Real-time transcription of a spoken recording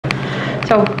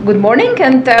So good morning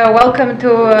and welcome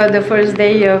to the first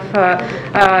day of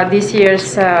this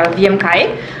year's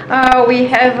VMCAI'. We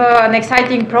have an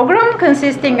exciting program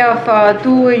consisting of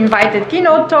 2 invited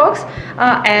keynote talks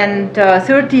and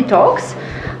 30 talks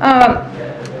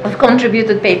of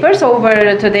contributed papers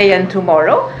over today and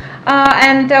tomorrow.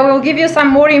 And we'll give you some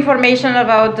more information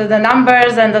about the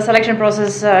numbers and the selection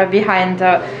process behind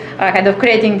kind of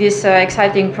creating this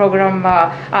exciting program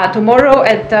tomorrow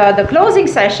at the closing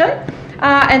session.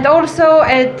 And also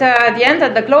at the end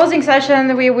of the closing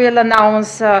session, we will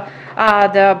announce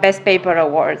the Best Paper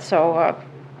Award. So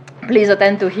please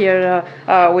attend to hear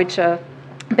which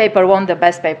paper won the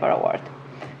Best Paper Award.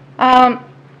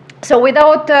 So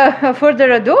without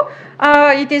further ado,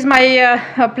 it is my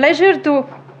pleasure to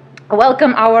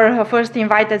welcome our first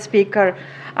invited speaker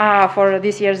for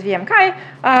this year's VMCAI',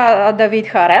 David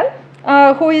Harel,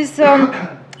 who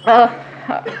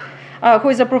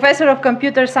is a professor of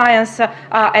computer science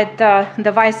at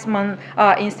the Weizmann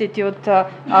Institute of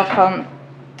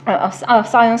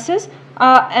Sciences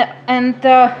and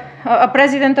a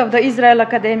president of the Israel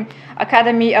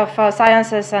Academy of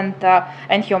Sciences and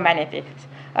Humanities.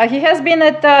 He has been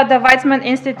at the Weizmann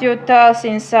Institute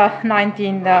since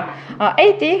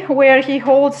 1980, where he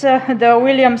holds the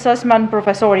William Sussman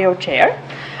Professorial Chair.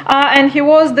 And he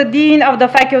was the Dean of the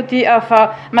Faculty of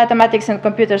Mathematics and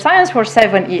Computer Science for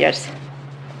 7 years.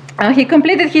 He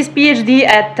completed his PhD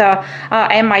at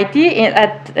MIT in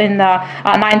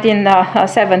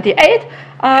 1978.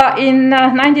 In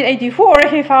 1984,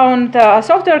 he founded a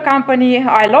software company,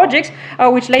 iLogix,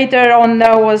 which later on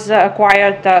was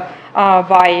acquired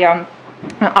by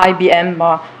IBM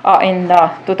in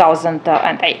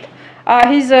 2008.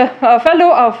 He's a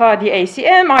fellow of the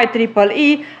ACM,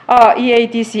 IEEE,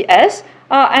 EATCS,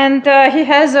 and he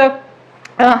has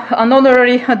an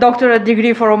honorary doctorate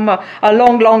degree from a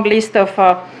long list of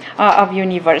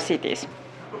universities.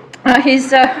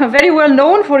 He's very well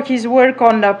known for his work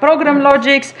on program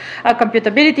logics,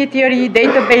 computability theory,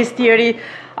 database theory,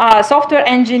 software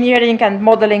engineering, and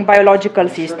modeling biological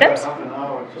systems.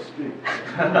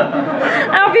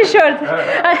 I'll be short.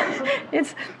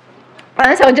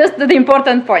 So just the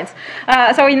important points.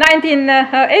 So in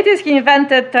 1980s, he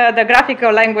invented the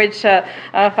graphical language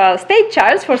of state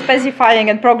charts for specifying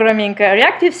and programming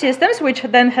reactive systems, which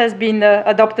then has been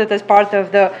adopted as part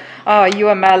of the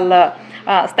UML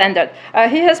standard.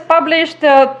 He has published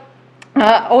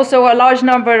also a large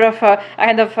number of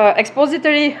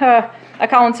expository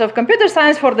accounts of computer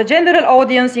science for the general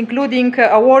audience, including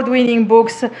award-winning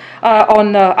books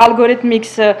on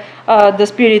algorithmics, the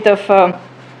spirit of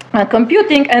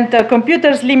computing, and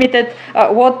computers limited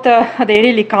what they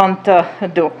really can't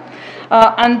do.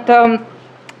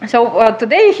 So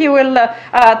today he will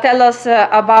tell us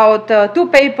about 2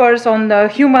 papers on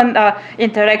human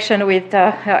interaction with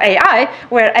AI,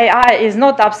 where AI is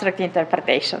not abstract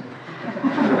interpretation.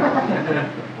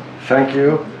 Thank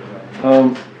you.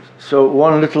 So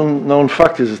one little known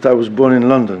fact is that I was born in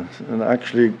London and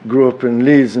actually grew up in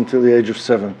Leeds until the age of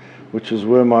 7, which is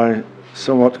where my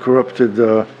somewhat corrupted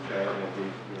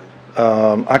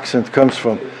accent comes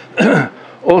from.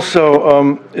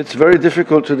 Also, it's very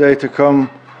difficult today to come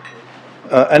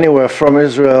anywhere from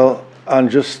Israel and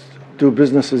just do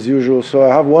business as usual. So I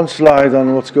have one slide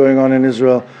on what's going on in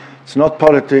Israel. It's not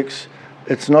politics.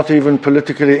 It's not even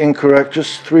politically incorrect,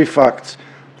 just 3 facts,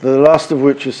 the last of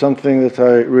which is something that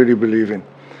I really believe in.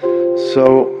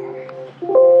 So,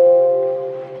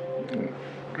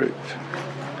 great.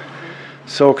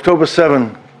 So October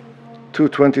 7,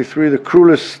 2023, the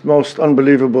cruelest, most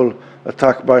unbelievable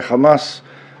attack by Hamas,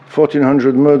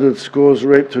 1,400 murdered, scores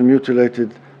raped and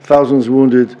mutilated, thousands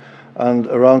wounded, and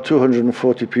around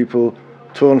 240 people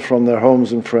torn from their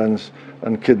homes and friends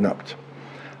and kidnapped.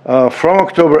 From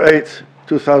October 8,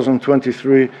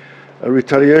 2023, a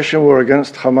retaliation war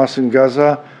against Hamas in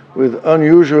Gaza with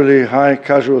unusually high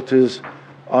casualties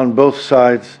on both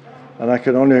sides, and I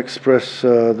can only express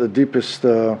the deepest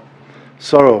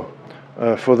sorrow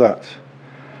for that.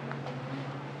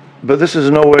 But this is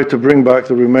no way to bring back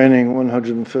the remaining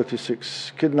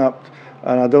 136 kidnapped.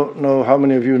 And I don't know how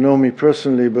many of you know me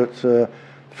personally, but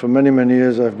for many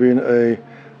years I've been a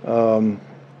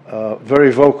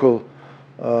very vocal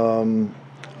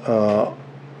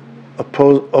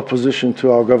opposition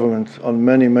to our government on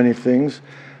many things.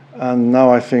 And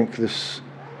now I think this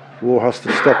war has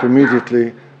to stop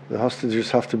immediately. The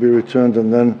hostages have to be returned,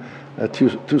 and then a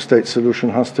two-state solution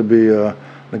has to be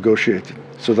negotiated.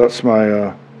 So that's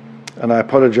my, and I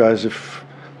apologize if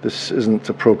this isn't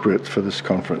appropriate for this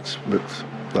conference, but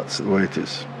that's the way it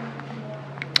is.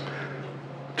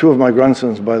 2 of my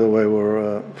grandsons, by the way,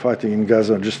 were fighting in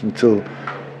Gaza just until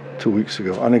 2 weeks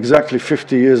ago. And exactly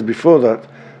 50 years before that,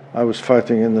 I was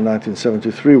fighting in the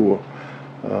 1973 war.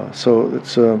 So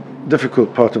it's a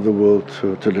difficult part of the world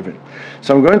to live in.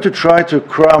 So I'm going to try to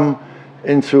cram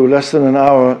into less than an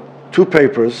hour 2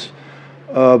 papers,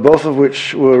 both of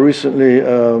which were recently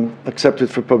accepted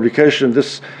for publication.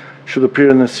 This should appear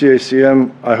in the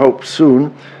CACM, I hope,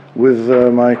 soon, with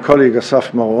my colleague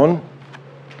Asaf Maron.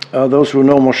 Those who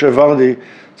know Moshe Vardi,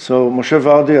 so Moshe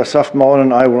Vardi, Asaf Maron,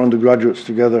 and I were undergraduates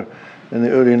together in the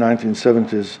early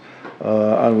 1970s,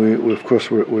 and we of course,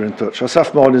 we're in touch.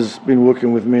 Asaf Maron has been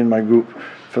working with me in my group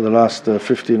for the last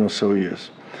 15 or so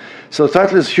years. So the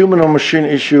title is Human or Machine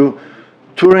Issue,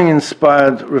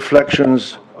 Turing-Inspired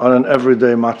Reflections on an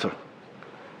Everyday Matter.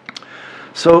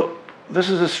 So this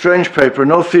is a strange paper,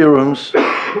 no theorems,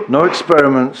 no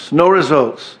experiments, no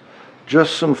results,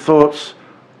 just some thoughts,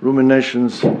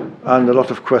 ruminations, and a lot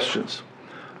of questions,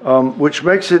 which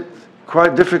makes it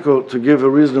quite difficult to give a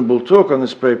reasonable talk on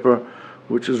this paper,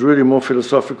 which is really more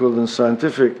philosophical than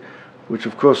scientific, which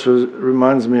of course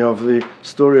reminds me of the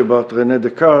story about René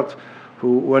Descartes,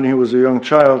 who, when he was a young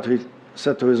child, he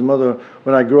said to his mother,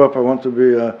 when I grow up, I want to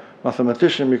be a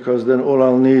mathematician because then all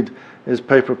I'll need is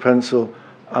paper, pencil,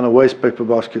 and a waste paper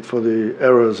basket for the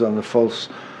errors and the false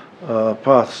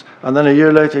paths. And then a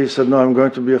year later he said, no, I'm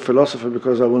going to be a philosopher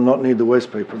because I will not need the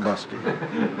waste paper basket.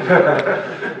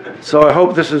 So I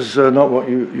hope this is not what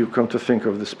you come to think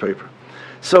of this paper.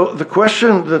 So the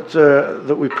question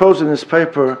that we pose in this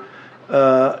paper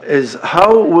is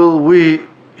how will we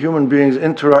human beings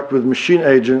interact with machine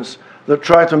agents that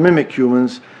try to mimic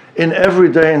humans in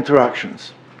everyday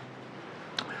interactions?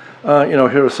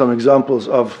 Here are some examples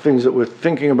of things that we're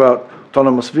thinking about: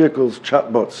 autonomous vehicles,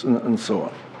 chatbots, and so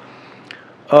on.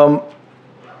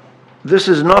 This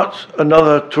is not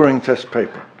another Turing test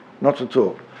paper, not at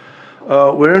all.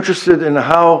 We're interested in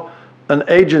how an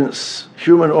agent's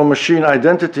human or machine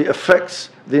identity affects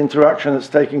the interaction that's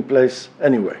taking place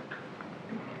anyway.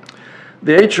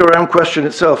 The HRM question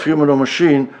itself, human or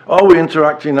machine, are we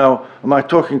interacting now, am I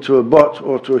talking to a bot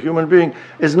or to a human being,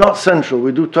 is not central.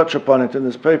 We do touch upon it in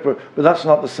this paper, but that's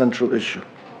not the central issue.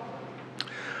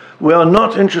 We are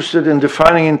not interested in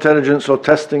defining intelligence or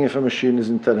testing if a machine is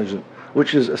intelligent,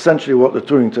 which is essentially what the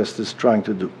Turing test is trying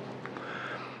to do.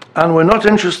 And we're not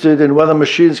interested in whether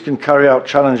machines can carry out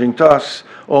challenging tasks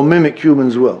or mimic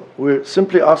humans well. We're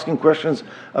simply asking questions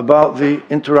about the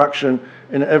interaction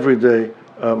in everyday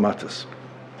matters.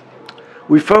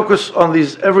 We focus on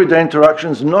these everyday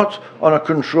interactions, not on a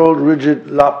controlled,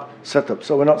 rigid lab setup.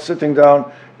 So we're not sitting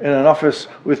down in an office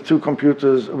with 2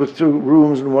 computers, with 2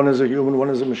 rooms, and one is a human, one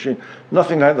is a machine.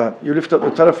 Nothing like that. You lift up the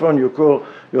telephone, you call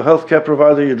your healthcare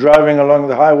provider, you're driving along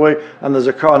the highway, and there's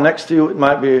a car next to you. It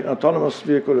might be an autonomous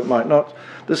vehicle, it might not.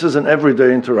 This is an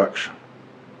everyday interaction.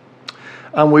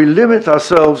 And we limit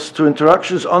ourselves to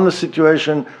interactions on the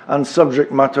situation and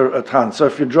subject matter at hand. So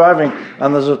if you're driving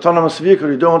and there's an autonomous vehicle,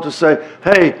 you don't want to say,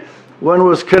 hey, when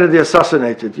was Kennedy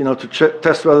assassinated? To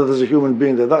test whether there's a human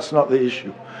being there. That's not the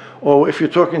issue. Or if you're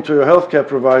talking to your healthcare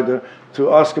provider,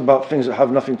 to ask about things that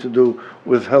have nothing to do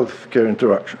with healthcare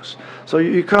interactions. So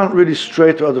you can't really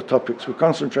stray to other topics. We're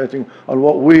concentrating on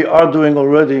what we are doing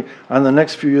already, and the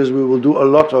next few years we will do a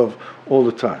lot of all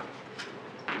the time.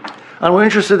 And we're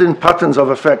interested in patterns of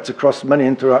effects across many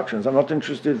interactions. I'm not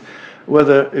interested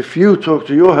whether if you talk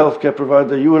to your healthcare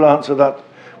provider, you will answer that.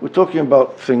 We're talking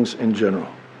about things in general.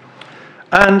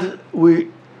 And we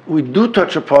do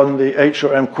touch upon the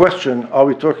HRM question, are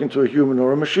we talking to a human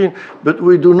or a machine? But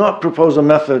we do not propose a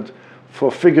method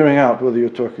for figuring out whether you're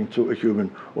talking to a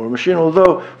human or a machine.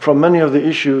 Although from many of the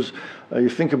issues, you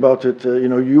think about it,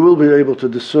 you will be able to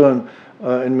discern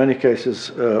in many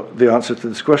cases the answer to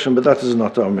this question, but that is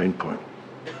not our main point.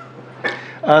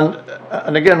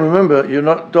 And again, remember,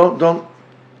 don't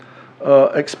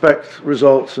expect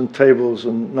results and tables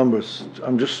and numbers.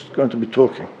 I'm just going to be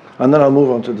talking, and then I'll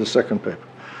move on to the second paper.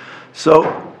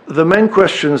 So the main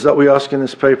questions that we ask in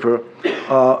this paper,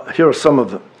 here are some of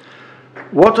them.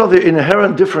 What are the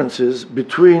inherent differences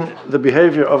between the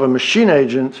behavior of a machine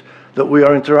agent that we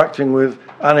are interacting with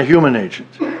and a human agent?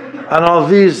 And are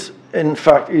these, in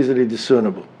fact, easily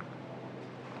discernible?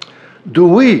 Do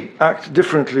we act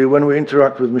differently when we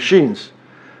interact with machines?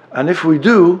 And if we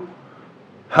do,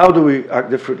 how do we act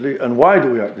differently and why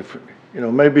do we act differently?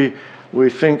 Maybe we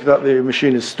think that the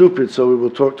machine is stupid, so we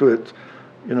will talk to it.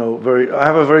 I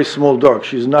have a very small dog.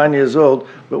 She's 9 years old,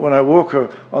 but when I walk her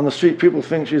on the street, people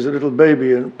think she's a little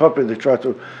baby and puppy. They try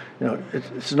to,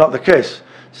 it's not the case.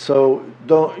 So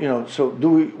will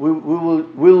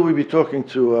we be talking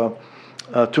to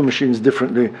machines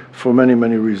differently for many,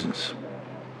 many reasons?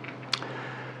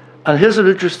 And here's an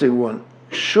interesting one.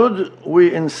 should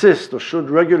we insist, or should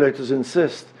regulators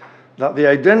insist, that the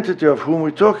identity of whom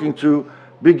we're talking to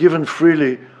be given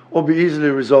freely or be easily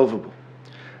resolvable?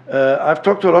 I've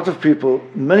talked to a lot of people.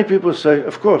 Many people say,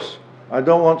 of course, I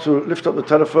don't want to lift up the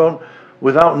telephone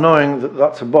without knowing that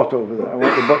that's a bot over there. I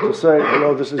want the bot to say,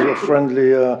 hello, this is your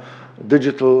friendly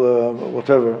digital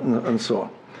whatever, and so on.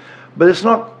 But it's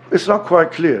not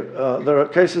quite clear. There are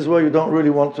cases where you don't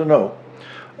really want to know.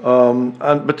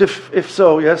 But if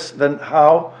so, yes, then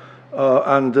how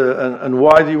and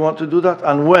why do you want to do that?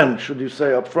 And when should you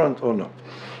say up front or not?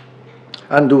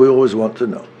 And do we always want to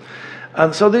know?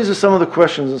 And so these are some of the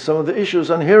questions and some of the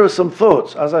issues. And here are some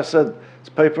thoughts. As I said, this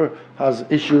paper has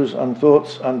issues and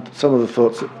thoughts, and some of the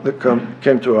thoughts that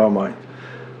came to our mind.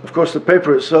 Of course, the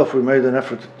paper itself, we made an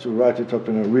effort to write it up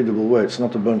in a readable way. It's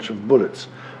not a bunch of bullets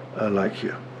like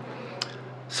here.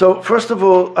 So first of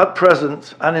all, at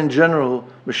present and in general,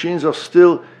 machines are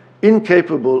still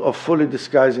incapable of fully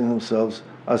disguising themselves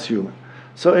as human.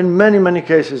 So in many, many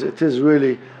cases, it is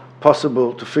really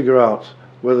possible to figure out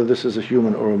whether this is a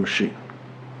human or a machine.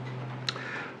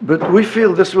 But we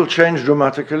feel this will change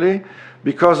dramatically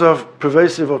because of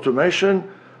pervasive automation,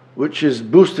 which is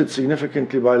boosted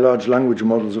significantly by large language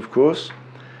models, of course,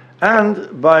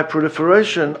 and by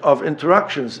proliferation of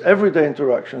interactions, everyday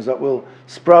interactions that will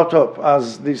sprout up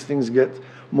as these things get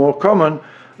more common,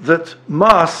 that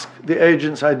mask the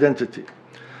agent's identity.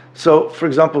 So, for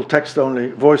example, text only,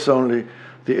 voice only,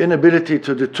 the inability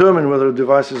to determine whether a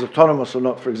device is autonomous or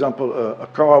not, for example, a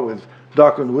car with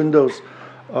darkened windows,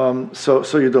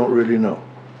 so you don't really know.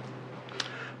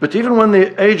 But even when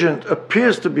the agent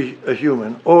appears to be a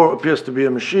human or appears to be a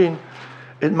machine,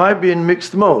 it might be in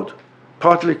mixed mode,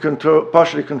 partially controlled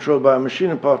by a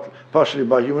machine and partially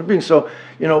by human beings. So,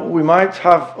 you know, we might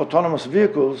have autonomous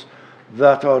vehicles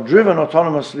that are driven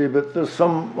autonomously, but there's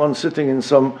someone sitting in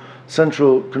some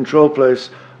central control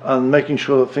place and making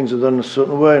sure that things are done a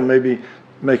certain way, and maybe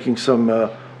making some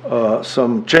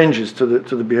changes to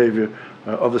the behavior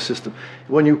of the system.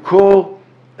 When you call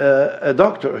a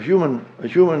doctor, a human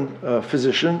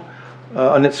physician,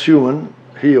 and it's human,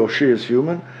 he or she is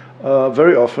human,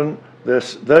 very often they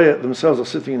themselves are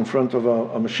sitting in front of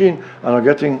a machine and are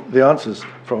getting the answers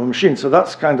from a machine. So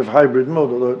that's kind of hybrid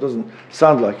mode, although it doesn't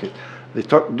sound like it. The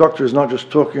doctor is not just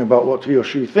talking about what he or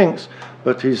she thinks,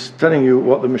 but he's telling you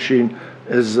what the machine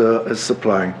is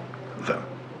supplying them.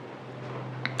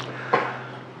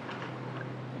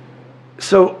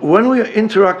 So when we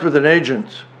interact with an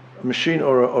agent, a machine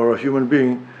or a human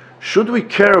being, should we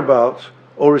care about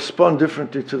or respond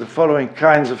differently to the following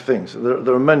kinds of things?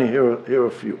 There are many, here are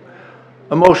a few.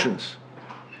 Emotions.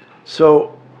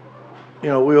 So, you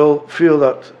know, we all feel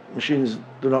that machines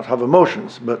do not have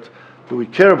emotions, but do we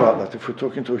care about that? If we're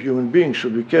talking to a human being,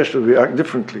 should we care? Should we act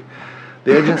differently?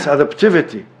 The agent's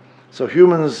adaptivity. So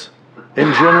humans,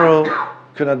 in general,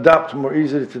 can adapt more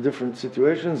easily to different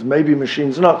situations. Maybe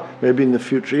machines not. Maybe in the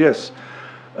future, yes.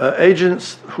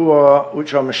 Agents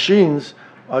which are machines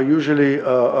are usually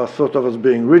thought of as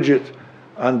being rigid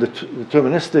and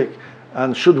deterministic.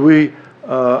 And should we?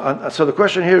 And so the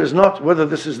question here is not whether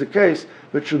this is the case,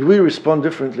 but should we respond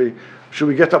differently? Should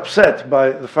we get upset by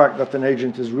the fact that an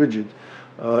agent is rigid,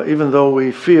 even though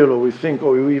we feel or we think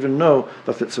or we even know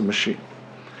that it's a machine?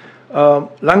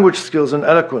 Language skills and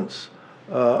eloquence.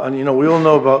 And you know, we all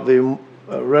know about the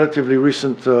relatively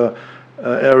recent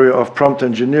area of prompt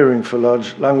engineering for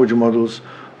large language models.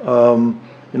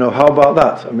 You know, how about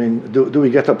that? I mean, do we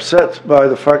get upset by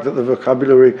the fact that the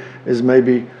vocabulary is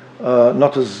maybe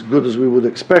not as good as we would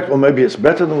expect, or maybe it's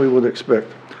better than we would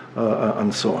expect,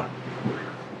 and so on?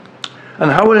 And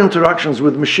how will interactions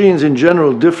with machines in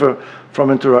general differ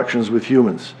from interactions with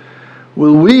humans?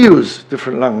 Will we use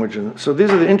different language? So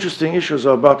these are the interesting issues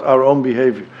about our own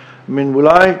behavior. I mean, will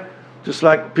I, just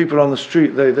like people on the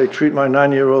street, they treat my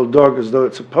 9-year-old dog as though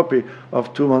it's a puppy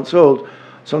of 2 months old.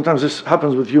 Sometimes this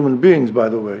happens with human beings, by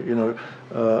the way. You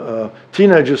know,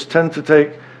 teenagers tend to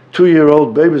take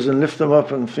 2-year-old babies and lift them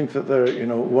up and think that they're, you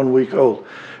know, 1 week old.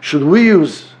 Should we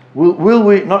use, will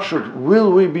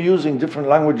we be using different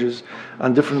languages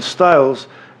and different styles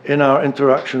in our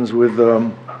interactions with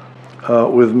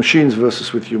machines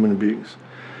versus with human beings?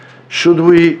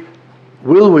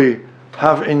 Will we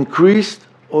have increased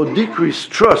or decreased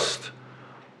trust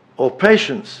or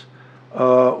patience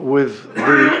with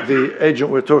the agent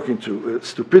we're talking to,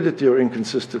 stupidity or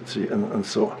inconsistency, and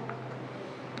so on?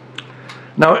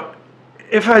 Now,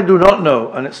 if I do not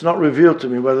know, and it's not revealed to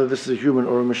me whether this is a human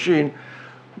or a machine,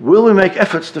 will we make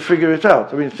efforts to figure it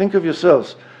out? I mean, think of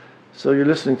yourselves. So you're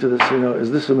listening to this, you know,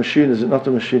 is this a machine, is it not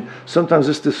a machine? Sometimes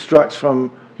this distracts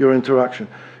from your interaction.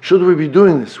 Should we be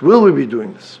doing this? Will we be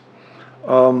doing this?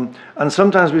 And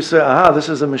sometimes we say, aha, this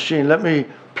is a machine. Let me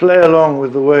play along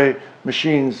with the way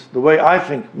I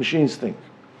think machines think.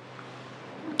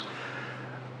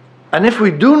 And if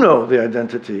we do know the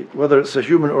identity, whether it's a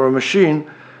human or a machine,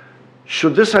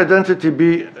 should this identity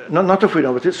be, not if we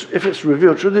know, but if it's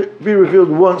revealed, should it be revealed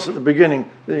once at the beginning?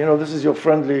 You know, this is your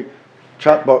friendly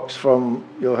chat box from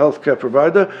your healthcare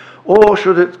provider, or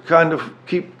should it kind of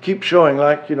keep showing,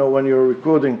 like, you know, when you're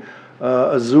recording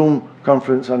a Zoom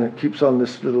conference and it keeps on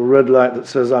this little red light that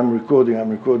says, I'm recording, I'm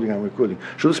recording, I'm recording.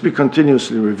 Should this be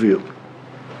continuously revealed?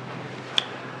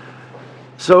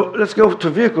 So let's go to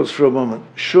vehicles for a moment.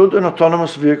 Should an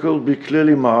autonomous vehicle be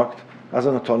clearly marked as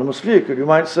an autonomous vehicle? You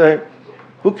might say,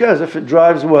 who cares if it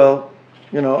drives well,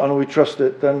 you know, and we trust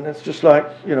it, then it's just like,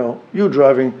 you know, you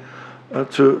driving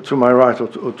to my right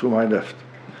or to my left.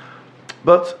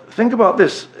 But think about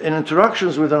this. In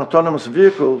interactions with an autonomous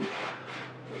vehicle,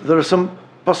 there are some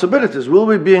possibilities. Will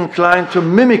we be inclined to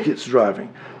mimic its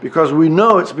driving? Because we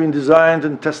know it's been designed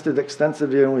and tested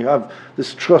extensively, and we have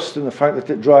this trust in the fact that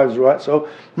it drives right. So,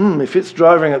 if it's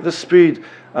driving at this speed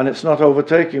and it's not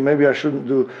overtaking, maybe I shouldn't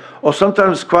do. Or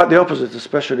sometimes quite the opposite,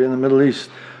 especially in the Middle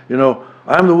East. You know,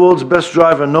 I'm the world's best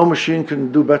driver, no machine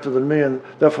can do better than me, and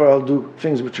therefore I'll do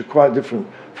things which are quite different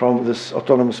from this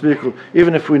autonomous vehicle,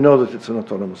 even if we know that it's an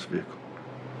autonomous vehicle.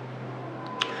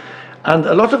 And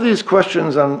a lot of these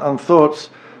questions and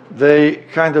thoughts, they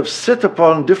kind of sit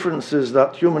upon differences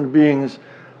that human beings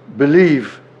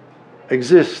believe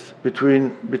exist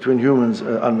between humans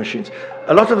and machines.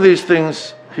 A lot of these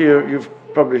things here you've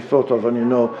probably thought of and you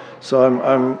know, so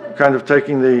I'm kind of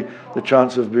taking the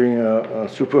chance of being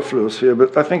superfluous here,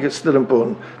 but I think it's still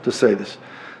important to say this.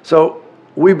 So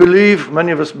we believe,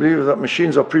 many of us believe, that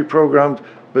machines are pre-programmed,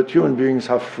 but human beings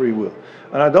have free will.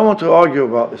 And I don't want to argue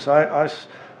about this.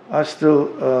 I still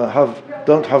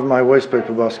don't have my waste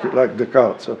paper basket like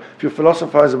Descartes. So if you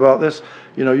philosophize about this,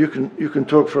 you know, you can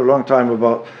talk for a long time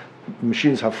about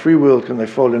machines have free will, can they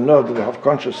fall in love, do they have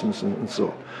consciousness, and so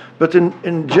on. But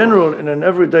in general, in an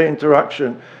everyday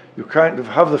interaction, you kind of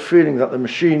have the feeling that the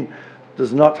machine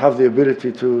does not have the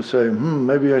ability to say,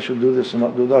 maybe I should do this and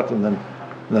not do that, and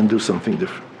then do something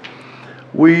different.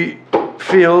 We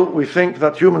think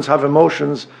that humans have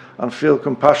emotions and feel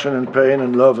compassion and pain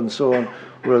and love and so on,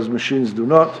 whereas machines do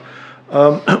not.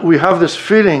 We have this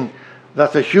feeling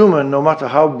that a human, no matter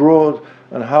how broad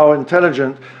and how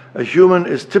intelligent, a human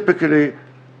is typically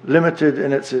limited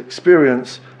in its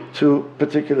experience to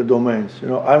particular domains. You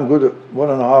know, I'm good at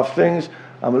 1.5 things,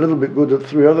 I'm a little bit good at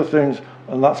 3 other things,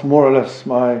 and that's more or less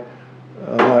my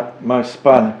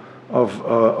span of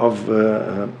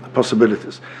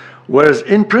possibilities. Whereas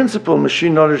in principle,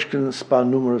 machine knowledge can span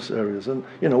numerous areas. And,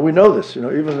 you know, we know this, you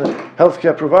know, even the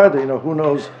healthcare provider, you know, who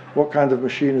knows what kind of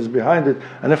machine is behind it.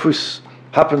 And if we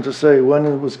happen to say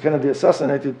when was Kennedy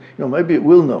assassinated, you know, maybe it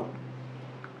will know.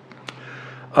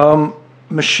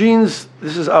 Machines,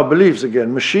 this is our beliefs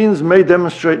again, machines may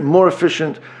demonstrate more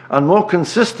efficient and more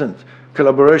consistent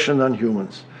collaboration than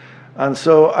humans. And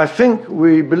so I think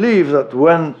we believe that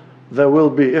when there will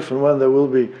be, if and when there will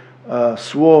be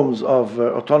swarms of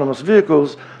autonomous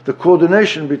vehicles, the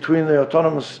coordination between the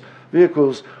autonomous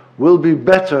vehicles will be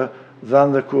better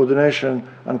than the coordination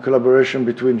and collaboration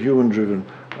between human-driven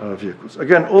vehicles.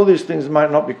 Again, all these things might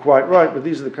not be quite right, but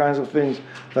these are the kinds of things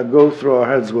that go through our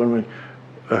heads when we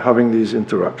are having these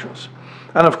interactions.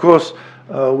 And of course,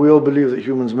 we all believe that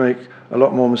humans make a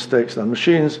lot more mistakes than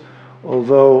machines,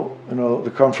 although, you know, the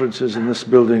conferences in this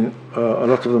building, a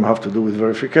lot of them have to do with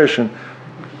verification.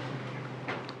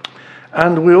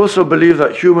 And we also believe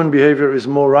that human behavior is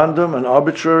more random and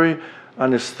arbitrary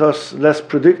and is thus less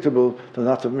predictable than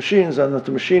that of machines, and that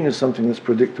the machine is something that's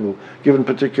predictable. Given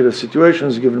particular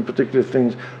situations, given particular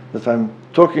things that I'm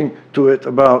talking to it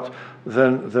about,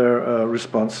 then their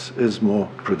response is more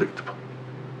predictable.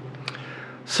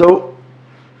 So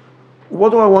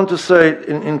what do I want to say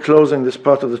in closing this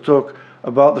part of the talk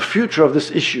about the future of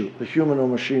this issue, the human or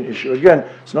machine issue? Again,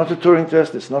 it's not a Turing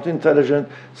test, it's not intelligent,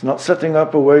 it's not setting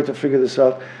up a way to figure this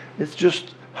out. It's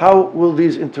just how will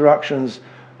these interactions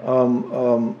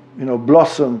you know,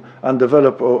 blossom and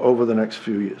develop over the next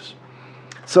few years.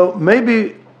 So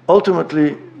maybe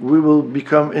ultimately we will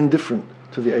become indifferent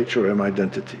to the HRM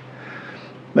identity.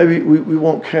 Maybe we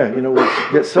won't care, you know, we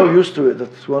get so used to it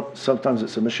that sometimes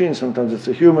it's a machine, sometimes it's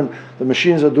a human. The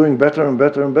machines are doing better and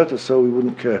better and better, so we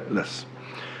wouldn't care less.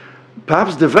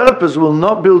 Perhaps developers will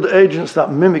not build agents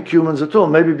that mimic humans at all,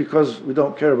 maybe because we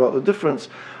don't care about the difference,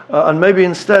 and maybe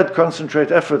instead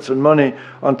concentrate efforts and money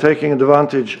on taking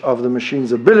advantage of the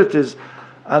machine's abilities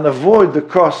and avoid the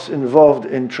costs involved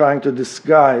in trying to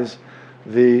disguise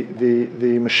the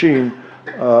machine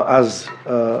as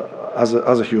as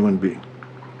a human being.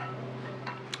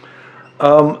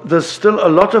 There's still a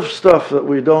lot of stuff that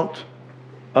we don't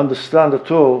understand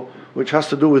at all, which has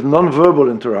to do with non-verbal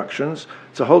interactions.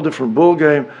 It's a whole different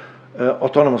ballgame.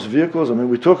 Autonomous vehicles, I mean,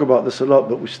 we talk about this a lot,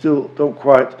 but we still don't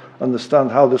quite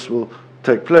understand how this will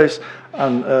take place,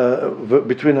 and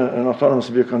between an autonomous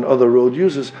vehicle and other road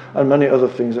users, and many other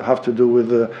things that have to do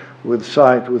with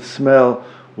sight, with smell,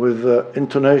 with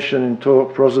intonation in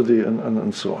talk, prosody,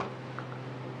 and so on.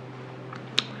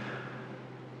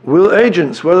 Will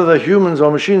agents, whether they're humans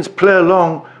or machines, play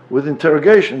along with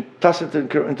interrogation, tacit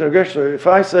interrogation? So if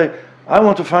I say, I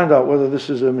want to find out whether this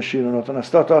is a machine or not, and I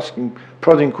start asking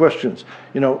prodding questions,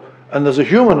 and there's a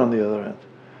human on the other end,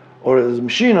 or there's a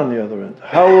machine on the other end,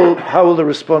 how will the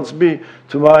response be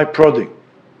to my prodding?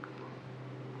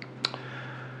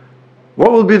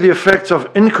 What will be the effects of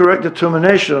incorrect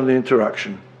determination on the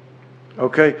interaction?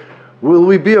 Okay, will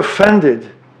we be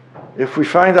offended if we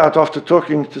find out after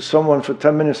talking to someone for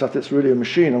 10 minutes that it's really a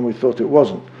machine and we thought it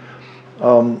wasn't?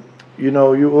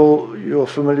 You're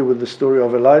familiar with the story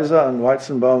of Eliza and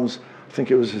Weizenbaum's, I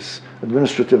think it was his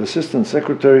administrative assistant,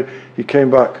 secretary. He came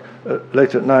back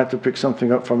late at night to pick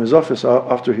something up from his office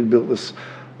after he'd built this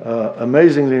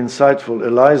amazingly insightful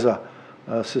Eliza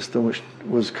system, which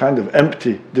was kind of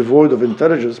empty, devoid of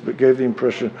intelligence, but gave the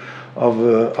impression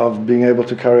of being able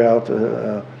to carry out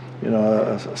a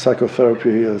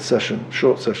psychotherapy session,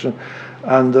 short session.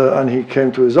 And he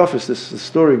came to his office, the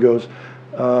story goes,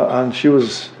 and she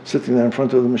was sitting there in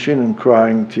front of the machine and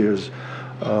crying tears.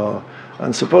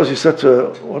 And suppose he said to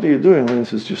her, what are you doing? Well,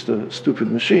 this is just a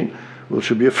stupid machine. Will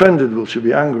she be offended? Will she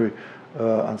be angry?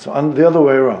 And so on. The other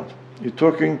way around. You're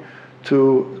talking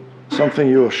to something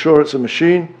you're sure it's a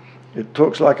machine. It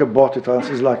talks like a bot. It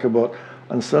answers like a bot.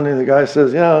 And suddenly the guy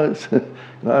says,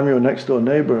 I'm your next door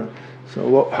neighbor.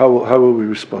 So how will we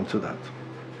respond to that?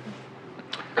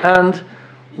 And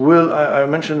I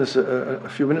mentioned this a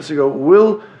few minutes ago,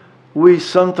 will we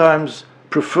sometimes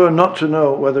prefer not to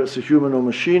know whether it's a human or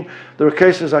machine? There are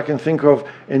cases I can think of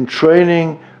in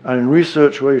training and in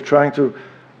research where you're trying to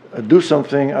do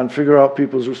something and figure out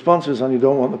people's responses, and you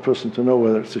don't want the person to know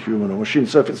whether it's a human or machine.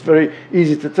 So if it's very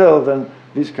easy to tell, then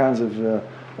these kinds of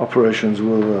operations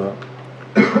will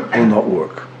not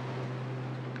work.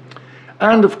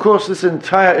 And of course, this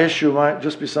entire issue might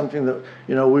just be something that,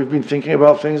 we've been thinking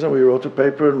about things and we wrote a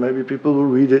paper and maybe people will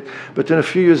read it, but in a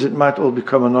few years it might all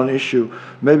become a non-issue,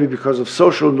 maybe because of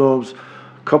social norms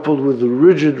coupled with the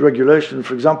rigid regulation.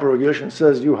 For example, regulation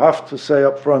says you have to say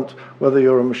up front whether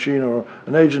you're a machine or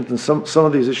an agent, and some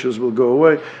of these issues will go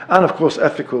away, and of course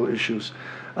ethical issues.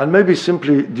 And maybe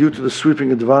simply due to the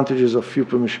sweeping advantages of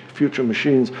future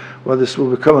machines, where this will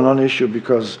become a non-issue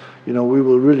because we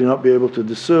will really not be able to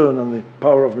discern, and the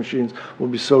power of machines will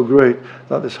be so great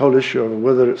that this whole issue of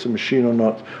whether it's a machine or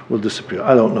not will disappear.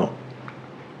 I don't know.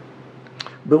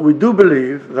 But we do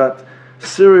believe that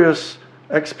serious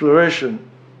exploration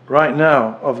right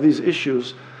now of these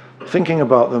issues, thinking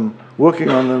about them, working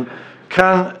on them,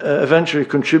 can eventually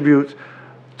contribute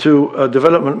to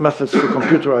development methods for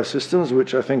computerized systems,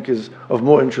 which I think is of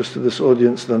more interest to this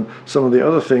audience than some of the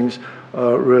other things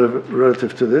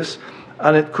relative to this.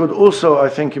 And it could also, I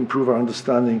think, improve our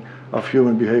understanding of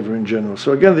human behavior in general.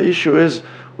 So again, the issue is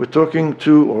we're talking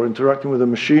to or interacting with a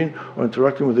machine or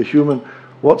interacting with a human.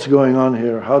 What's going on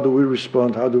here? How do we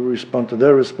respond? How do we respond to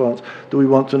their response? Do we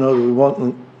want to know? Do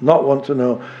we not want to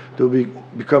know? Do we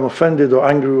become offended or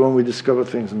angry when we discover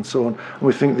things, and so on? And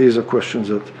we think these are questions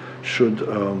that should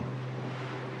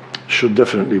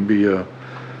definitely be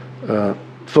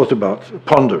thought about,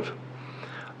 pondered.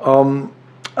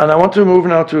 And I want to move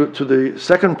now to the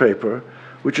second paper,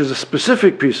 which is a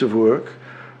specific piece of work,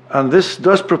 and this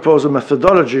does propose a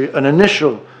methodology, an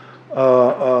initial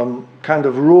kind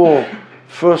of raw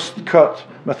first cut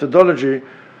methodology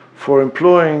for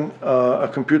employing a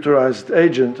computerized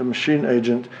agent, a machine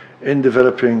agent, in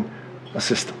developing a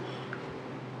system.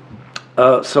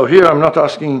 So here I'm not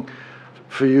asking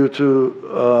for you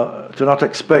to not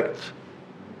expect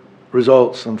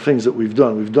results and things that we've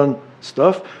done. We've done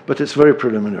stuff, but it's very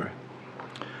preliminary.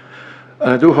 And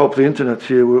I do hope the internet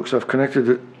here works. I've connected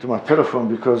it to my telephone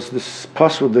because this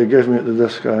password they gave me at the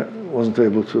desk, I wasn't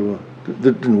able to, it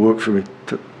didn't work for me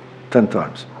 10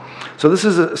 times. So this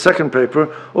is a second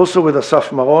paper, also with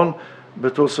Asaf Maron,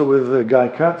 but also with Guy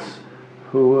Katz,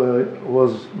 who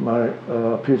was my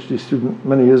PhD student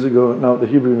many years ago, now at the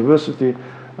Hebrew University,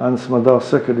 and Smadar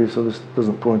Sekadi, so this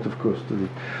doesn't point, of course, to the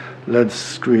LED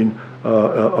screen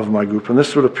of my group. And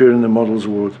this will appear in the Models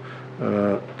Award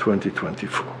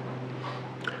 2024.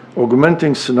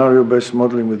 Augmenting scenario-based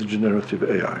modeling with generative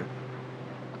AI.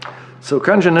 So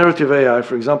can generative AI,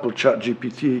 for example,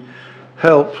 ChatGPT,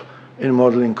 help in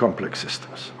modeling complex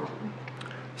systems?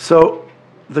 So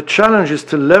the challenge is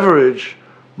to leverage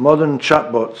modern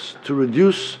chatbots to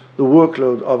reduce the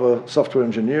workload of a software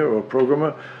engineer or a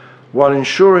programmer while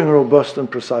ensuring robust and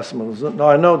precise models. Now,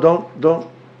 I know, don't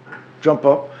jump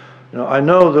up. You know, I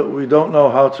know that we don't know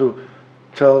how to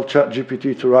tell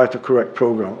ChatGPT to write a correct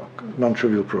program, a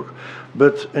non-trivial program,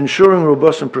 but ensuring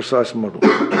robust and precise models.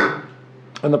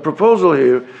 And the proposal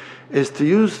here is to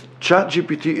use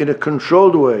ChatGPT in a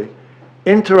controlled way,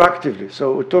 interactively.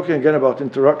 So we're talking again about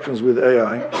interactions with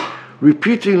AI,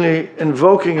 repeatedly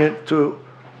invoking it to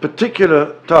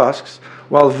particular tasks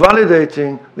while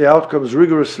validating the outcomes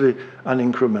rigorously and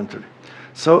incrementally.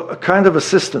 So a kind of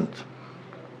assistant.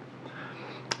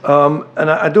 And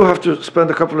I do have to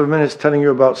spend a couple of minutes telling you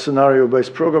about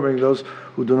scenario-based programming. Those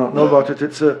who do not know about it,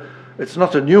 it's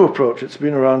not a new approach. It's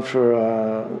been around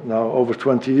for now over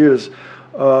 20 years,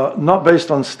 not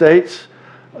based on states,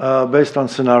 based on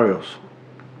scenarios,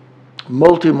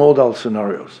 multimodal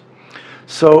scenarios.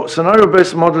 So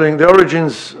scenario-based modeling, the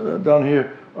origins down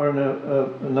here are in a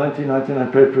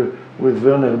 1999 paper with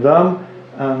Werner Damm,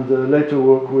 and later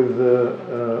work with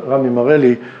Rami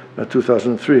Marelli,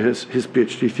 2003, his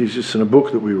PhD thesis in a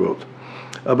book that we wrote.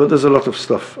 But there's a lot of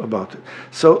stuff about it.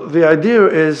 So the idea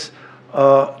is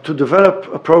to develop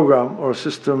a program or a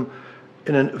system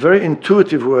in a very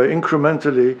intuitive way,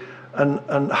 incrementally,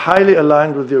 and highly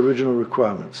aligned with the original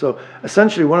requirements. So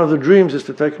essentially, one of the dreams is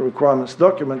to take a requirements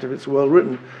document if it's well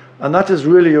written, and that is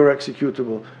really your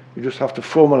executable. You just have to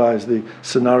formalize the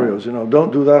scenarios. You know,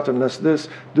 don't do that unless this,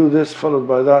 do this, followed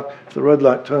by that. If the red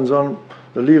light turns on,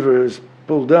 the lever is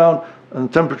pulled down,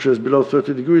 and temperature is below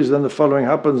 30 degrees, then the following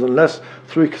happens unless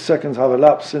 3 seconds have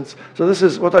elapsed since. So this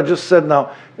is what I just said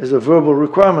now is a verbal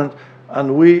requirement,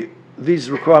 and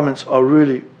these requirements are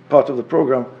really part of the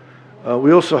program.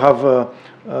 We also have,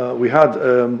 we had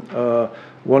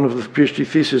one of the PhD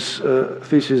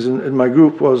theses in my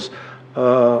group was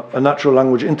a natural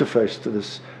language interface to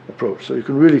this approach. So you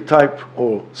can really type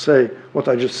or say what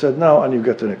I just said now, and you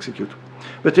get an executable.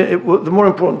 But the more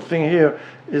important thing here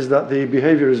is that the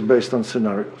behavior is based on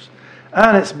scenarios.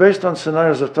 And it's based on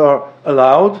scenarios that are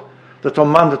allowed, that are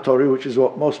mandatory, which is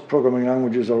what most programming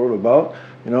languages are all about.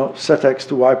 You know, set x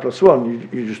to y plus 1.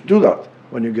 You just do that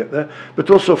when you get there. But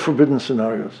also forbidden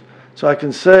scenarios. So I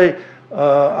can say,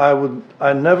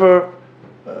 I never,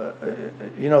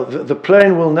 you know, the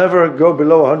plane will never go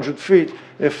below 100 feet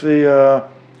if the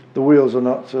wheels are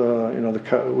not, you know,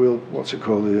 the wheel, what's it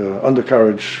called, the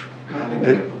undercarriage.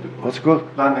 What's it called?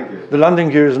 Landing gear. The landing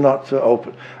gear is not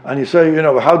open. And you say, you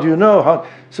know, how do you know?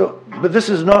 But this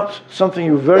is not something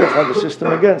you verify the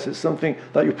system against. It's something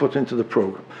that you put into the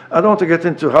program. I don't want to get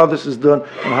into how this is done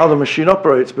and how the machine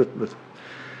operates,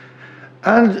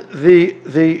 and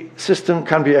the system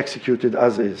can be executed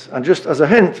as is. And just as a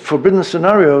hint, forbidden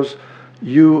scenarios,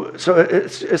 so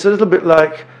it's a little bit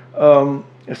like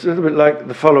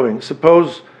the following.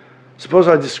 Suppose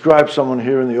I describe someone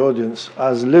here in the audience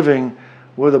as living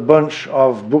with a bunch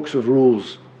of books of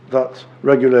rules that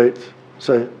regulate,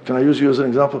 say, can I use you as an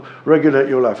example? Regulate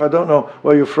your life. I don't know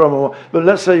where you're from, but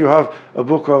let's say you have a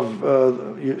book of,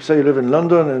 say you live in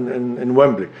London, in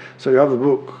Wembley. So you have the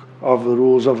book of the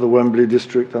rules of the Wembley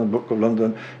district and the Book of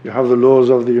London. You have the laws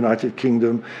of the United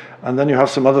Kingdom. And then you have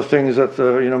some other things that,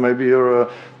 you know, maybe you're a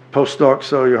postdoc,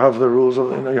 so you have the rules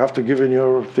of, you know, you have to give in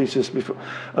your thesis before.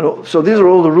 So these are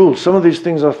all the rules. Some of these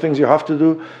things are things you have to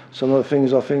do. Some of the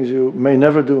things are things you may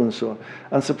never do, and so on.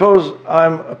 And suppose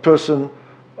I'm a person,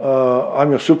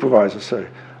 I'm your supervisor, say,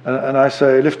 and I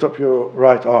say, lift up your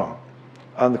right arm.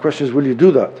 And the question is, will you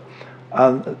do that?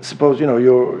 And suppose, you know,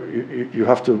 you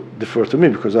have to defer to me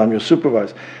because I'm your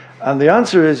supervisor. And the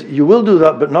answer is, you will do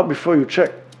that, but not before you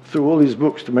check through all these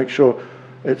books to make sure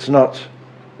it's not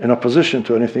in opposition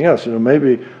to anything else. You know,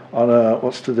 maybe on a,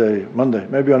 what's today, Monday,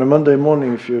 maybe on a Monday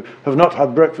morning, if you have not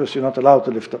had breakfast, you're not allowed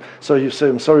to lift up. So you say,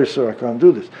 I'm sorry, sir, I can't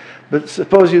do this. But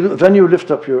suppose you do, then you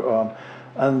lift up your arm.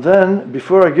 And then,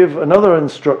 before I give another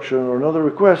instruction or another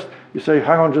request, you say,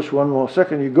 hang on just one more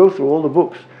second. You go through all the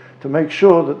books to make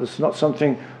sure that it's not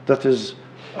something that is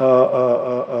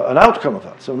an outcome of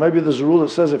that. So maybe there's a rule that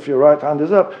says if your right hand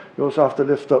is up, you also have to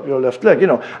lift up your left leg, you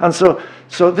know. And so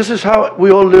this is how we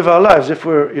all live our lives if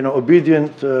we're, you know,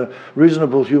 obedient,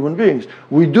 reasonable human beings.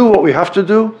 We do what we have to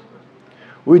do.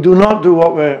 We do not do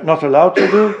what we're not allowed to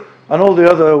do. And all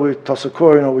the other, we toss a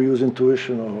coin or we use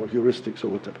intuition or heuristics or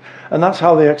whatever. And that's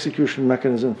how the execution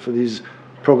mechanism for these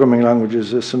programming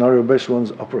languages, the scenario-based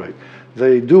ones, operate.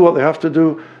 They do what they have to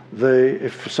do.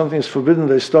 if something is forbidden,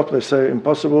 they stop, they say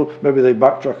impossible, maybe they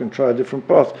backtrack and try a different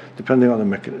path, depending on the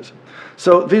mechanism.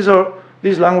 So these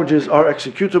languages are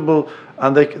executable,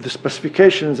 and the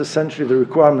specifications, essentially the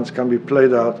requirements, can be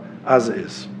played out as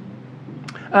is.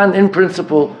 And in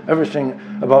principle, everything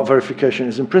about verification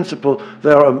is in principle.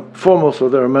 They are formal, so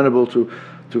they're amenable to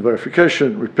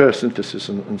verification, repair, synthesis,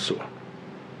 and so on.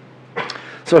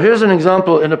 So here's an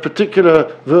example in a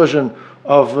particular version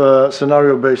of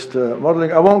scenario-based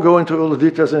modeling. I won't go into all the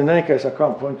details, and in any case, I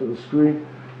can't point to the screen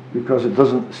because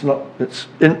it's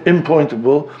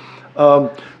inpointable.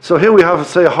 So here we have,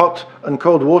 say, a hot and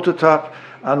cold water tap,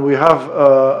 and we have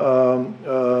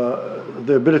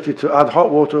the ability to add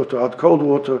hot water, to add cold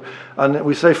water, and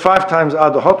we say 5 times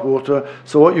add the hot water,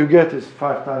 so what you get is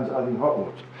 5 times adding hot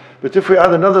water. But if we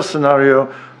add another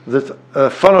scenario that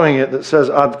following it that says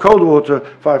add cold water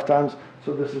 5 times,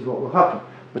 so this is what will happen.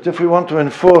 But if we want to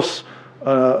enforce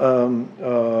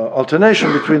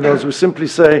alternation between those, we simply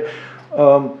say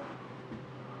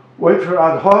wait for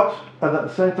add hot, and at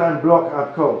the same time block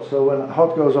add cold. So when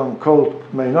hot goes on, cold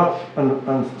may not,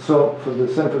 and so for the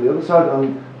same for the other side,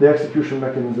 and the execution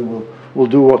mechanism will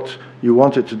do what you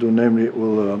want it to do, namely it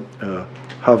will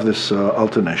have this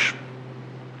alternation.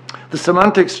 The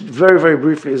semantics, very, very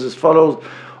briefly, is as follows.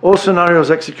 All scenarios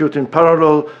execute in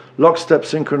parallel, lockstep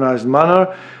synchronized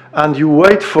manner, and you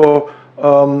wait for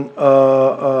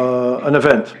an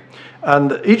event.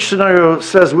 And each scenario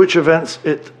says which events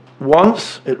it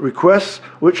wants, it requests,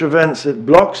 which events it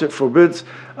blocks, it forbids,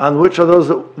 and which are those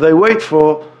that they wait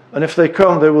for, and if they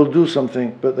come, they will do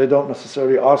something, but they don't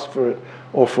necessarily ask for it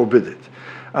or forbid it.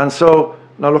 And so,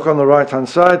 now look on the right-hand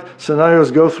side,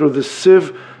 scenarios go through this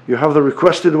sieve. You have the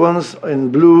requested ones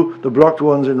in blue, the blocked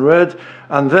ones in red,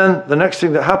 and then the next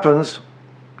thing that happens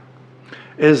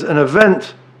is an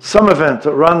event, some event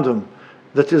at random,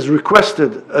 that is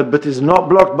requested but is not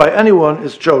blocked by anyone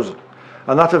is chosen.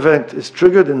 And that event is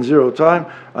triggered in 0 time,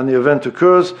 and the event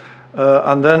occurs,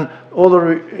 and then all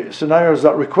the scenarios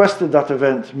that requested that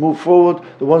event move forward,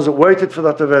 the ones that waited for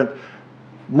that event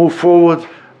move forward,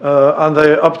 and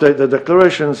they update their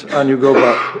declarations, and you go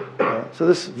back. So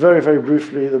this, very, very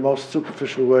briefly, the most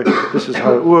superficial way, this is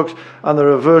how it works. And there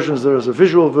are versions. There is a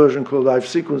visual version called live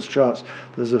sequence charts.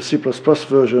 There's a C++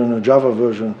 version, a Java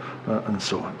version, and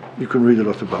so on. You can read a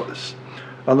lot about this.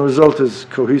 And the result is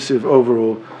cohesive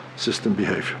overall system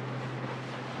behavior.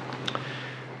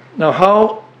 Now,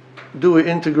 how do we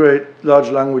integrate large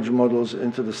language models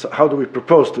into how do we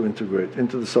propose to integrate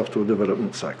into the software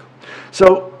development cycle?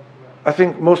 So I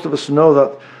think most of us know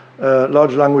that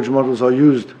large language models are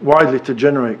used widely to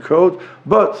generate code,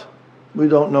 but we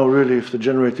don't know really if the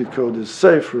generated code is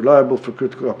safe, reliable for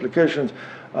critical applications.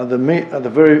 At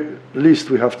the very least,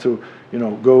 we have to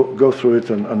go through it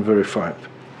and verify it.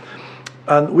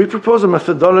 And we propose a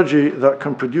methodology that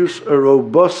can produce a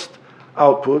robust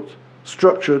output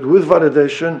structured with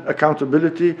validation,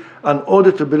 accountability, and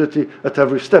auditability at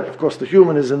every step. Of course, the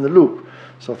human is in the loop.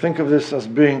 So think of this as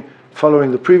being,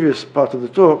 following the previous part of the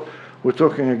talk, we're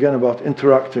talking again about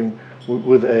interacting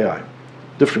with AI,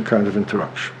 different kind of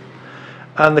interaction.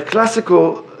 And the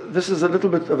classical, this is a little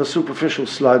bit of a superficial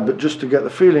slide, but just to get the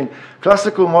feeling,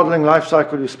 classical modeling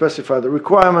lifecycle, you specify the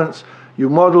requirements, you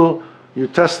model, you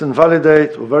test and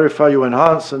validate or verify, you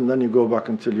enhance, and then you go back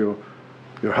until you're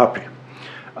happy.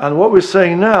 And what we're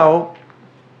saying now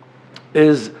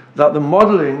is that the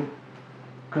modeling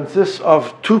consists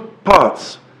of 2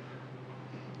 parts.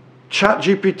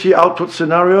 ChatGPT output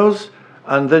scenarios,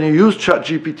 and then you use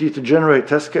ChatGPT to generate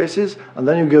test cases, and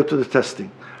then you go to the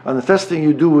testing. And the testing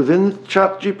you do within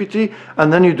ChatGPT,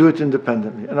 and then you do it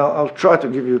independently. And I'll try to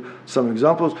give you some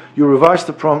examples. You revise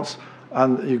the prompts,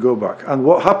 and you go back. And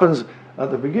what happens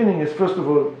at the beginning is, first of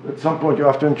all, at some point you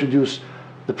have to introduce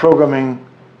the programming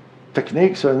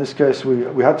technique. So in this case,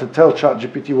 we had to tell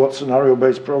ChatGPT what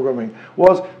scenario-based programming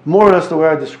was, more or less the way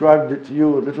I described it to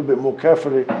you, a little bit more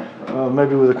carefully,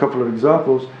 maybe with a couple of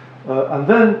examples. And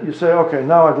then you say, okay,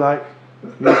 now I'd like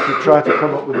you to try to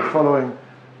come up with the following,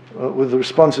 with the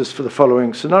responses for the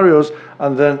following scenarios,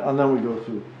 and then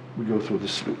we go through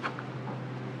this loop.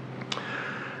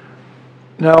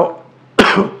 Now,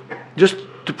 just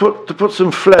to put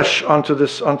some flesh onto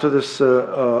this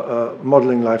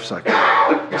modeling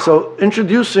lifecycle. So,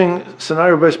 introducing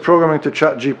scenario-based programming to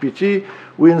ChatGPT,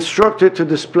 we instruct it to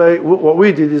display. What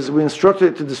we did is we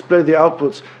instructed it to display the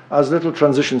outputs as little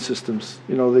transition systems.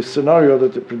 The scenario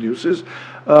that it produces,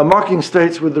 marking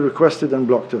states with the requested and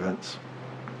blocked events.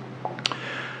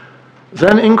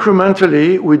 Then,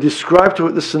 incrementally, we describe to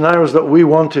it the scenarios that we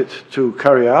want it to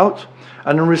carry out,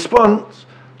 and in response,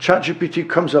 ChatGPT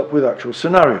comes up with actual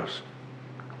scenarios.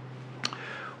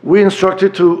 We instruct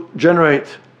it to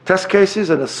generate test cases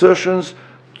and assertions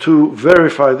to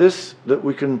verify this, that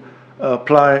we can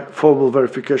apply formal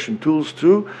verification tools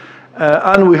to.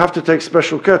 And we have to take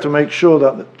special care to make sure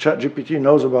that ChatGPT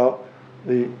knows about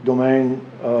the domain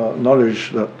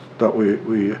knowledge that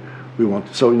we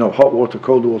want. So, hot water,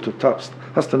 cold water, taps,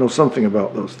 has to know something